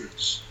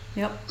 1600s.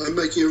 Yep. I'm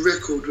making a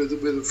record with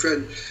a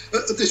friend.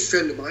 This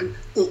friend of mine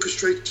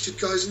orchestrated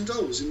Guys and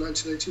Dolls in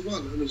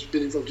 1981 and has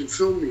been involved in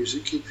film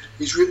music.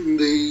 He's written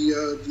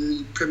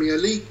the Premier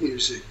League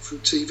music for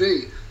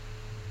TV.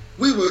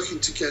 We're working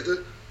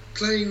together,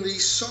 playing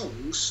these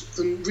songs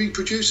and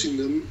reproducing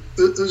them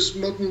as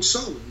modern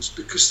songs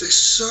because they're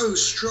so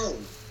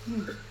strong.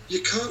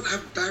 You can't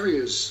have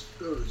barriers.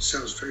 Oh, it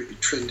sounds very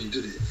trendy,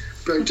 doesn't it?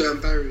 Break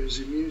down barriers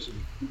in music.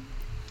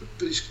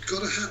 But it's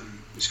got to happen.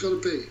 It's got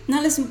to be.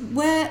 Now listen,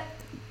 what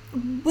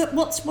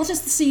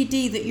is the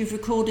CD that you've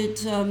recorded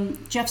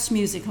Jeff's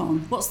music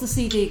on? What's the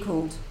CD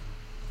called?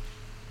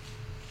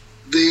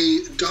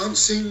 The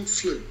Dancing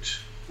Flute.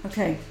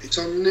 Okay. It's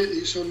on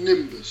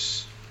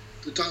Nimbus,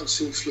 the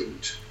Dancing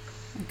Flute.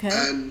 Okay.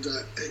 And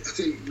I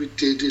think we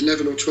did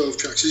 11 or 12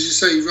 tracks. As you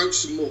say, he wrote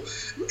some more.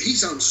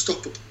 He's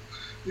unstoppable.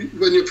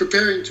 When you're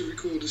preparing to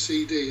record a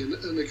CD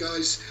and a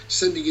guy's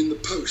sending in the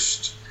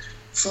post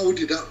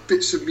folded up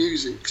bits of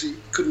music because he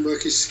couldn't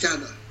work his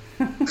scanner.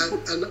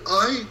 and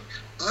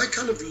I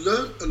kind of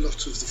learnt a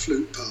lot of the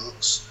flute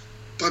parts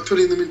by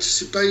putting them into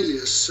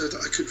Sibelius so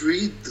that I could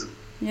read them.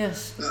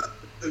 Yes.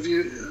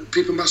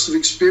 People must have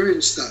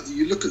experienced that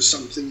you look at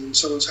something in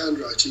someone's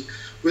handwriting,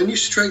 when you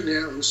straighten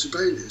it out on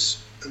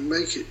Sibelius and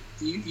make it,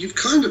 you've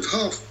kind of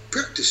half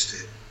practiced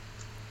it.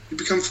 You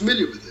become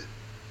familiar with it.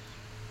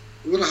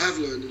 What I have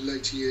learned in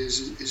later years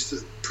is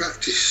that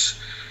practice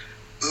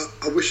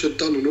I wish I'd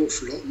done an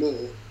awful lot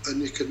more,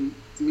 and you can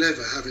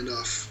never have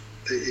enough.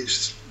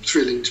 It's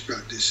thrilling to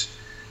practice.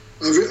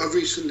 I've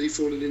recently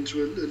fallen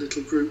into a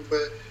little group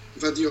where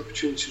I've had the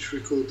opportunity to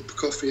record the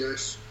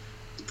Prokofiev,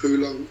 the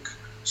Poulenc,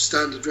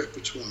 standard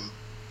repertoire.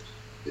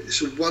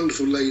 It's a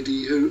wonderful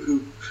lady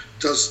who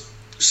does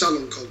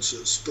salon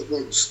concerts but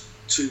wants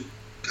to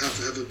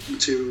have a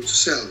material to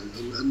sell,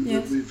 and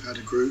yes. We've had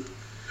a group.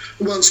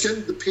 And once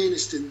again, the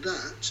pianist in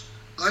that,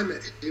 I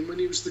met him when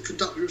he was the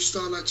conductor of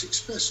Starlight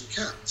Express and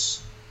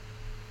Cats.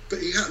 But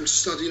he happened to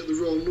study at the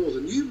Royal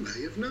Northern. You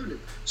may have known him.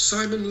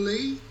 Simon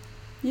Lee?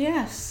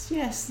 Yes,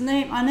 the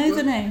name. I know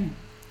the name.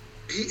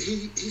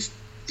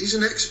 He's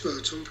an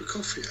expert on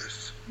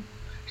Prokofiev.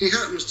 He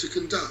happens to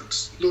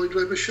conduct Lloyd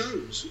Webber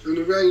shows and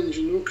arrange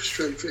and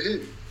orchestrate for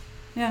him.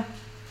 Yeah.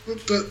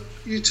 But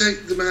you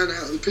take the man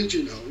out of the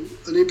pigeonhole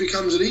and he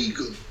becomes an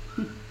eagle.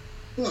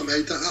 Well, I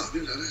made that up,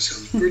 that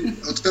sounds brilliant.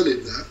 I'll tell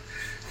him that.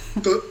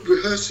 But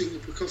rehearsing the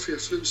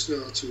Prokofiev flute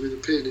sonata with a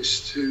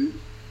pianist who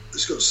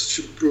has got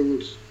such a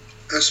broad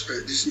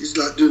aspect is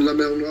like doing La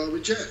Mer Noire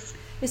with Jeff.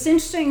 It's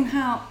interesting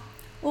how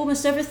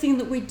almost everything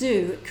that we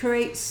do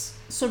creates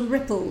some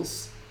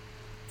ripples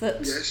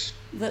that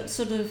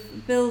sort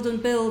of build,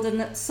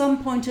 and at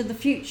some point in the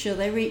future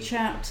they reach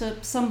out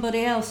to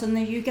somebody else, and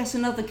then you get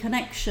another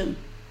connection.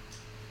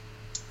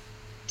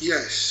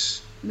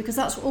 Yes. Because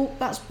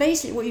that's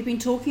basically what you've been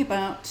talking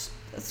about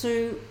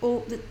through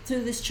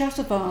this chat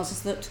of ours,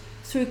 is that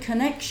through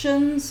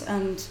connections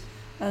and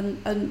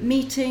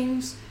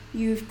meetings,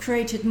 you've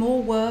created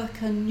more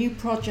work and new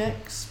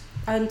projects,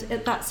 and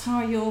that's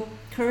how your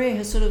career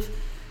has sort of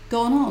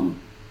gone on.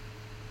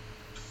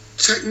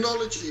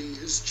 Technology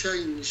has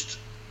changed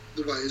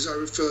the way, as I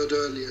referred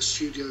earlier,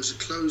 studios are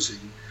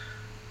closing.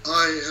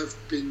 I have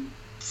been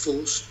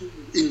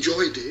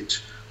enjoyed it,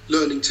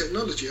 learning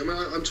technology. I mean,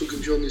 I'm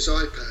talking to you on this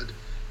iPad.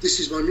 This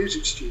is my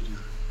music studio.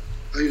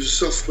 I use a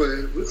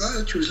software.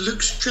 I actually was Luke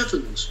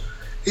Strevens.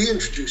 He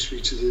introduced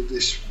me to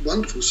this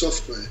wonderful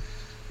software,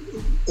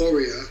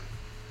 Aurea,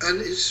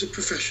 and it's a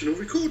professional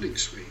recording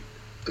suite.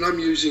 And I'm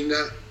using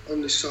that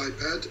on this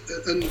iPad,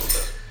 and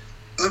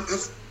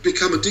I've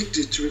become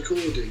addicted to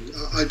recording.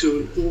 I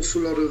do an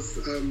awful lot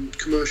of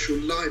commercial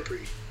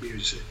library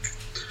music,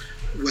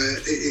 where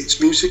it's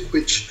music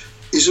which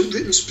isn't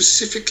written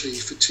specifically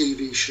for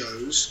TV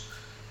shows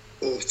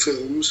or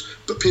films,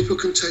 but people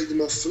can take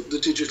them off the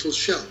digital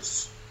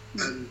shelf,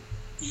 and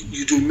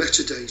you do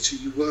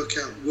metadata, you work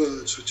out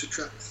words which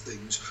attract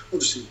things.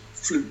 Obviously,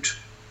 flute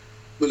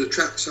will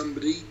attract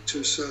somebody to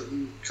a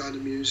certain kind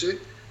of music,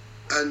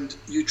 and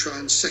you try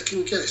and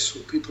second guess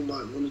what people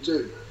might want to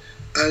do.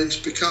 And it's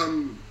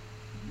become,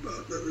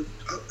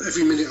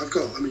 every minute I've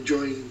got, I'm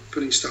enjoying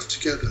putting stuff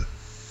together.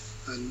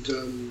 And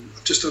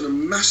I've just done a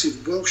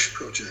massive Welsh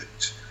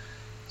project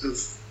of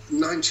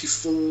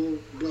 94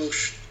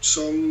 Welsh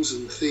songs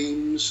and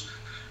themes,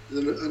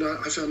 and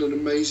I found an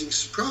amazing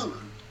soprano.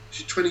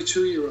 She's a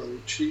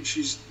 22-year-old.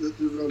 She's at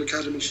the Royal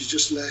Academy. She's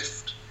just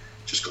left.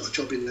 Just got a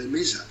job in Les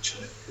Mis,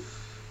 actually.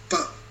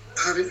 But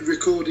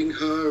recording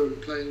her and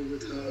playing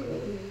with her,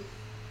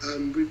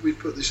 we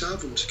put this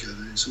album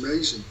together. It's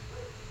amazing.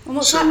 And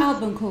what's that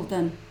album called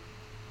then?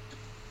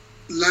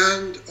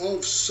 Land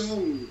of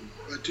Song,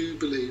 I do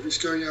believe. It's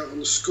going out on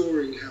the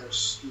Scoring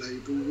House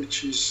label,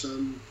 which is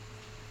a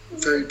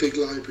very big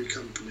library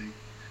company.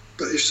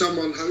 But if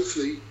someone,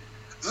 hopefully,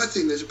 I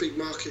think there's a big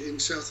market in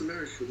South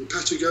America. The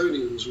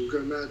Patagonians will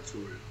go mad for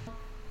it.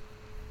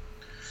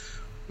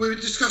 We were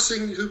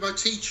discussing who my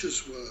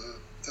teachers were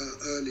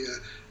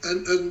earlier,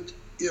 and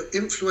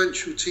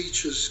influential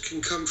teachers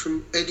can come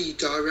from any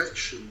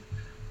direction.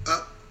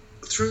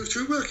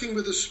 Through working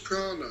with a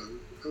soprano,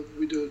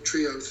 we do a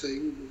trio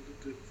thing,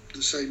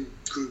 the same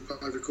group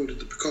I recorded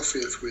the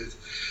Prokofiev with.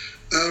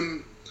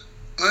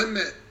 I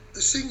met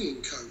a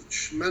singing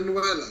coach,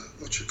 Manuela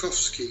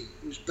Oczakowski,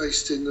 who's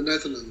based in the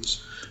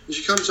Netherlands. And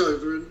she comes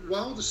over, and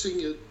while our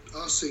singer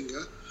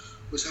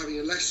was having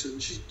a lesson,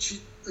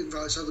 she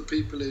invites other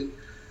people in.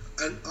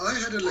 And I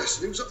had a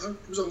lesson.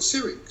 It was on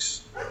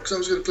Syrinx, because I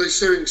was going to play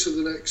Syrinx at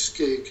the next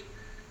gig.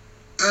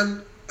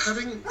 And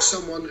having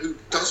someone who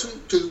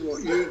doesn't do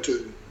what you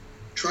do,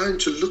 trying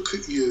to look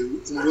at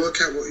you and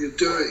work out what you're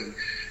doing,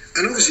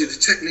 and obviously the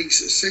techniques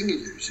that a singer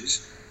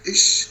uses,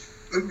 it's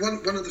one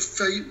of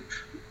the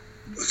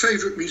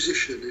favourite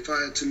musician, if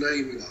I had to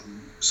name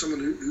one, someone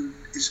who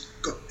is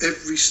got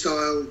every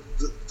style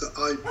that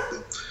I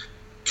got.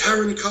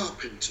 Karen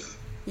Carpenter.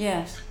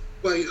 Yes.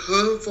 Way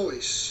her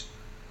voice.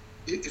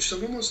 If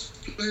someone wants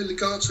to play a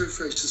legato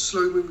phrase, the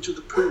slow movement of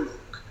the Poulenc,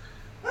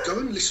 go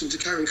and listen to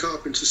Karen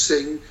Carpenter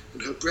sing,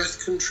 and her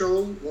breath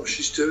control, what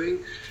she's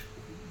doing.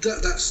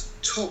 That's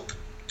top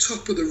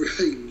of the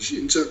range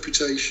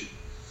interpretation.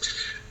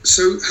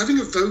 So having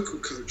a vocal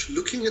coach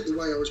looking at the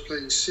way I was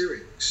playing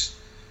Syrinx,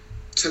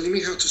 telling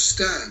me how to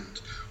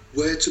stand,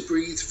 where to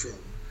breathe from,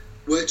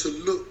 where to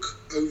look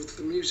over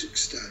the music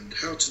stand,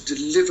 how to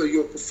deliver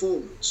your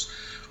performance.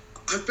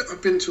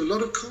 I've been to a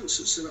lot of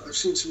concerts, and I've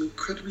seen some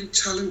incredibly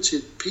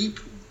talented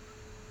people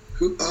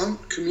who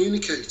aren't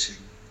communicating,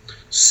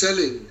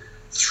 selling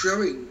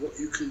throwing what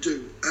you can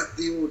do at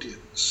the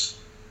audience,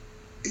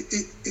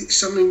 it's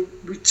something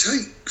we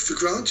take for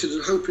granted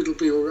and hope it'll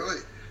be all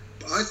right.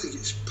 But I think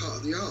it's part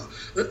of the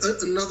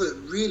art. Another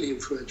really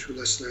influential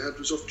lesson I had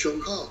was off John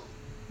Hart.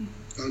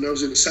 And I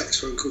was in a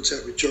saxophone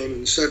quartet with John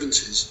in the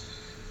 70s.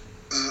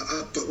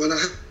 But when I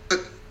had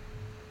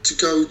to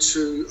go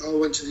I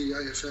went to the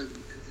AFM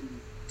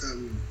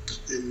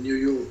in New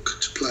York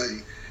to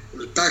play. It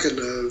was a bag of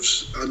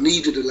nerves. I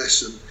needed a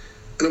lesson.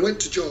 And I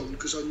went to John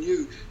because I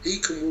knew he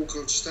can walk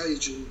on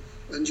stage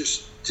and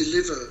just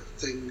deliver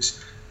things.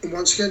 And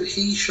once again,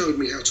 he showed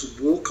me how to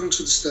walk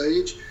onto the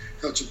stage,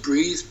 how to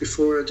breathe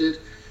before I did.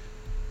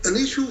 And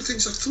these were all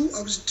things I thought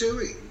I was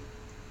doing.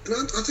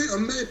 And I think I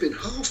may have been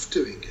half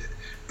doing it,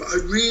 but I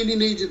really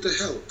needed the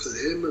help that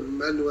him and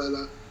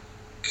Manuela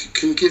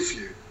can give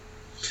you.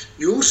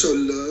 You also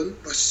learn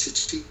by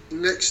sitting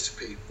next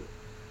to people.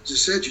 As I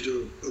said, you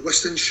do a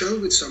West End show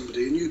with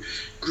somebody and you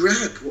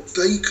grab what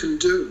they can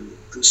do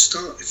and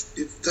start.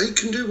 If they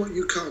can do what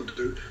you can't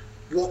do,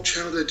 watch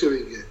how they're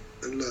doing it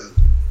and learn.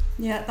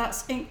 Yeah,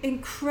 that's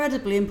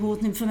incredibly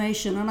important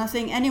information, and I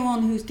think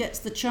anyone who gets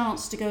the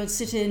chance to go and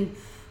sit in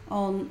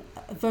on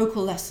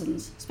vocal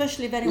lessons,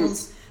 especially if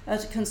anyone's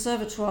at a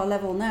conservatoire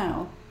level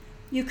now,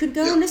 you could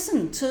go and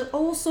listen to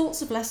all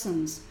sorts of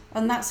lessons,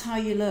 and that's how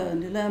you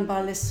learn. You learn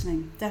by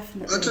listening,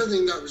 definitely. I don't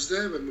think that was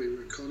there when we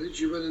were at college.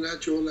 You went and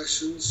had your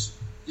lessons.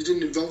 You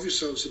didn't involve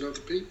yourselves in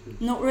other people.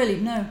 Not really,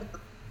 no.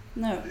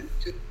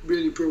 It's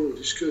really broad,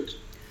 it's good.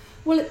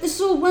 Well, this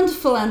is all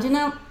wonderful, Andy.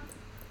 Now,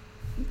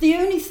 the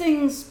only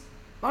things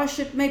I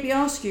should maybe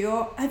ask you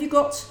are, have you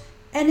got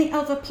any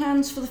other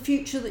plans for the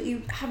future that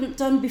you haven't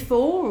done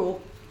before, or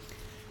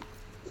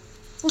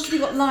what have you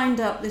got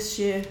lined up this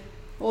year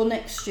or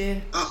next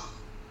year?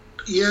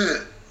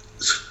 Yeah,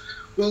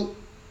 well,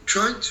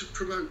 trying to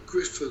promote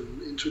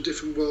Griffin into a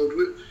different world.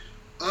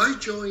 I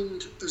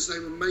joined as they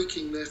were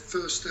making their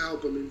first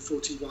album in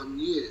 41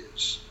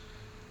 years.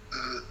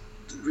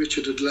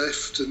 Richard had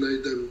left and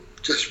they were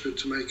desperate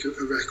to make a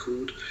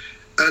record,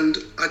 and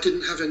I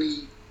didn't have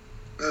any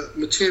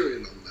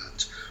material on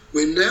that.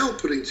 We're now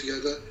putting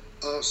together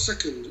our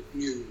second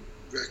new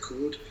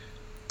record,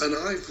 and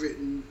I've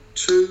written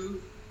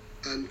 2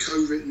 and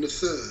co-written a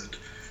third.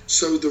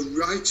 So the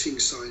writing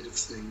side of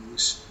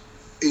things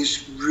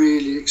is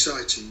really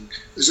exciting.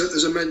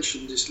 As I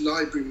mentioned, it's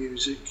library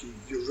music.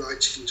 You're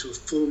writing to a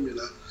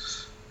formula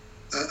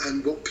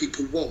and what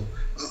people want.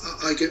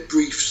 I get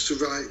briefs to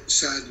write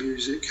sad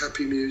music,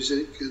 happy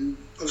music, and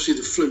obviously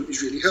the flute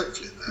is really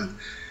helpful in that.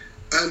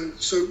 And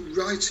so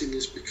writing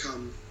has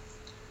become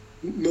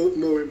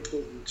more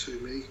important to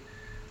me.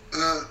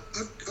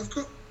 I've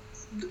got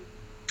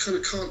kind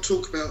of can't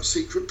talk about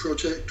secret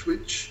project,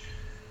 which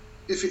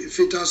if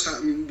it does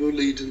happen will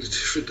lead in a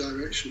different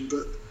direction,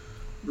 but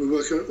we're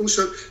working on it.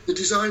 Also the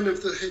design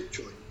of the head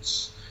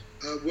joints,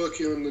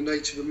 working on the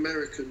Native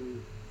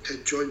American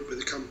head joint with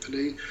a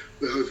company.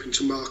 We're hoping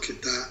to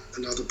market that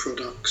and other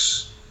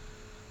products.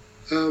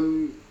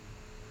 I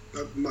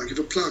might give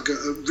a plug,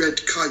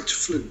 Red Kite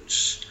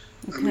Flutes.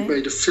 Okay. And we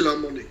made a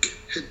Philharmonic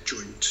head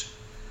joint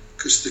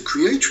because the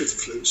creator of the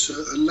flutes,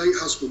 a late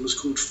husband, was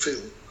called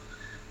Phil,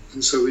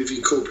 and so we've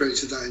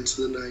incorporated that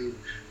into the name.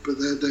 But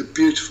they're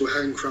beautiful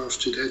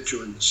handcrafted head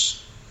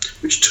joints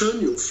which turn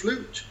your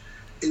flute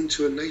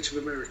into a Native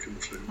American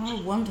flute.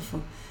 Oh,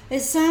 wonderful. It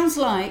sounds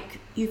like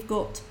you've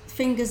got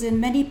fingers in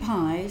many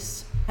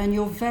pies and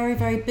you're very,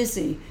 very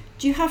busy.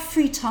 Do you have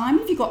free time?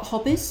 Have you got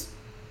hobbies?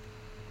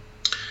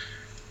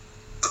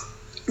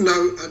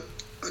 No,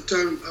 I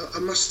don't. I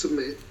must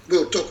admit,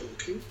 well, dog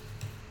walking.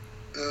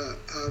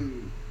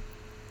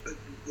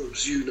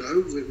 As you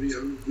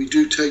know, we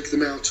do take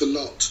them out a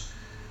lot.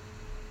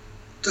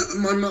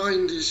 My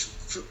mind is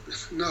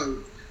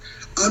no.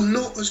 I'm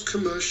not as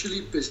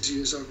commercially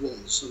busy as I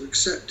was. I've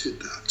accepted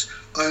that.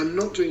 I am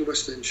not doing a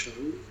West End show.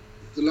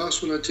 The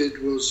last one I did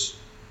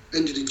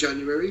ended in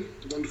January,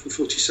 the wonderful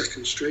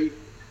 42nd Street.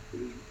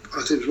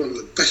 I think it was one of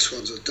the best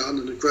ones I've done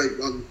and a great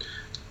one.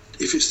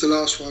 If it's the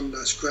last one,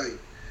 that's great.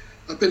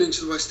 I've been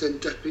into the West End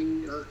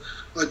depping.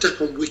 I dep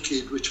on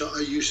Wicked, which I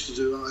used to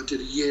do. I did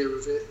a year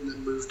of it and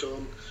then moved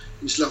on.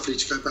 It's lovely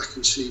to go back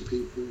and see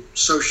people.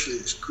 Socially,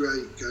 it's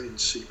great going to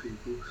see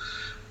people.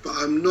 But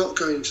I'm not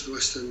going to the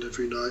West End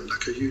every night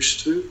like I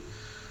used to.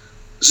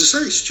 As I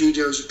say,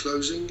 studios are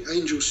closing.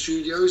 Angel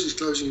Studios is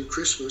closing at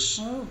Christmas.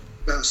 Oh.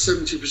 About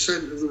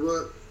 70% of the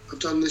work I've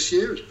done this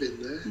year has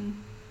been there.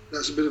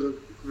 That's a bit of a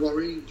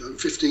worry.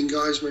 15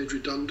 guys made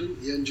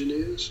redundant, the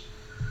engineers.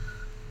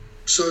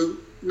 So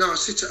now I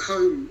sit at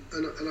home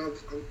and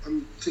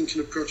I'm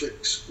thinking of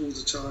projects all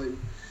the time.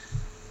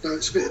 Now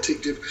it's a bit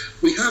addictive.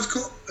 We have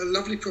got a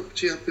lovely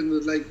property up in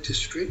the Lake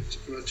District,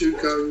 and I do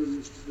go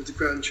with the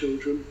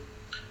grandchildren.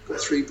 Got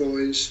 3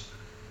 boys.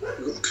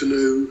 We've got a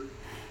canoe.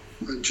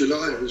 In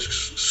July it was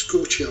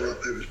scorchio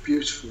up there. It was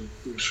beautiful.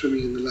 We were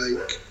swimming in the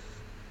lake.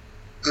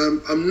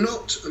 I'm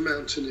not a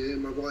mountaineer.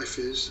 My wife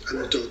is, and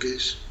the dog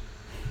is.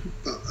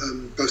 But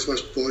both of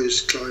us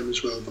boys climb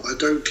as well. But I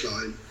don't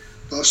climb.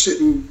 But I'll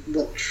sit and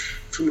watch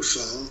from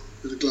afar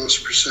with a glass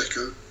of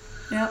Prosecco.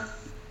 Yeah.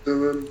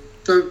 So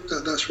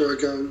that's where I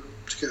go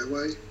to get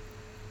away.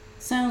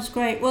 Sounds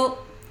great. Well,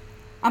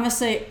 I must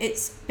say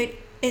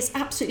it's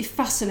absolutely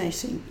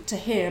fascinating to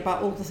hear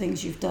about all the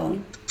things you've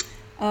done.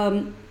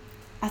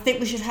 I think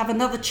we should have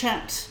another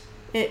chat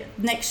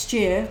next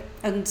year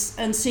and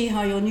see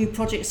how your new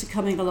projects are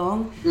coming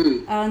along.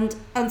 And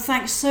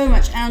thanks so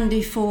much,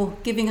 Andy, for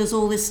giving us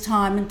all this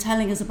time and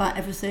telling us about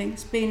everything.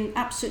 It's been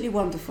absolutely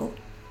wonderful.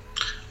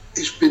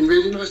 It's been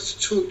really nice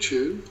to talk to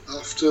you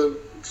after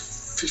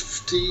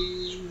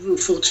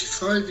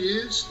 45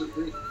 years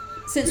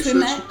since we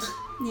met.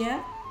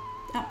 Yeah,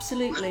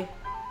 absolutely.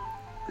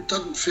 It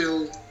doesn't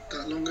feel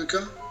that long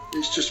ago.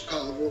 It's just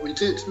part of what we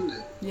did, isn't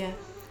it? Yeah.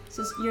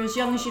 So you're as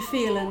young as you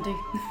feel, Andy.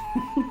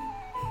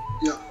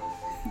 Yeah,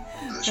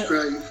 that's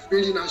great.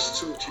 Really nice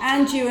to talk to you.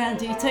 And you,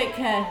 Andy. Take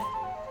care.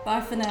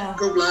 Bye for now.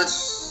 God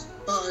bless.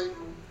 Bye.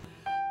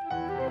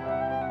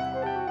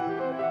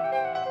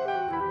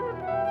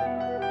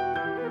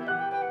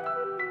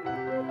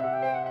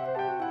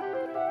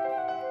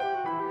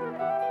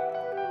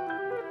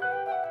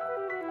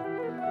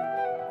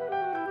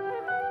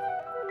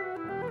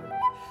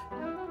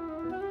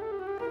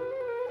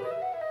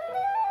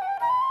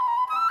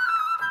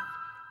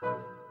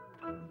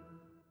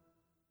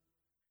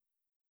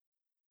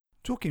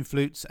 Talking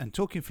Flutes and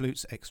Talking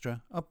Flutes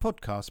Extra are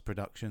podcast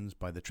productions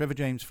by the Trevor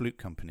James Flute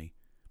Company.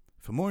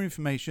 For more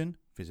information,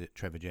 visit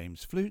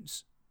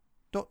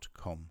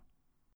trevorjamesflutes.com.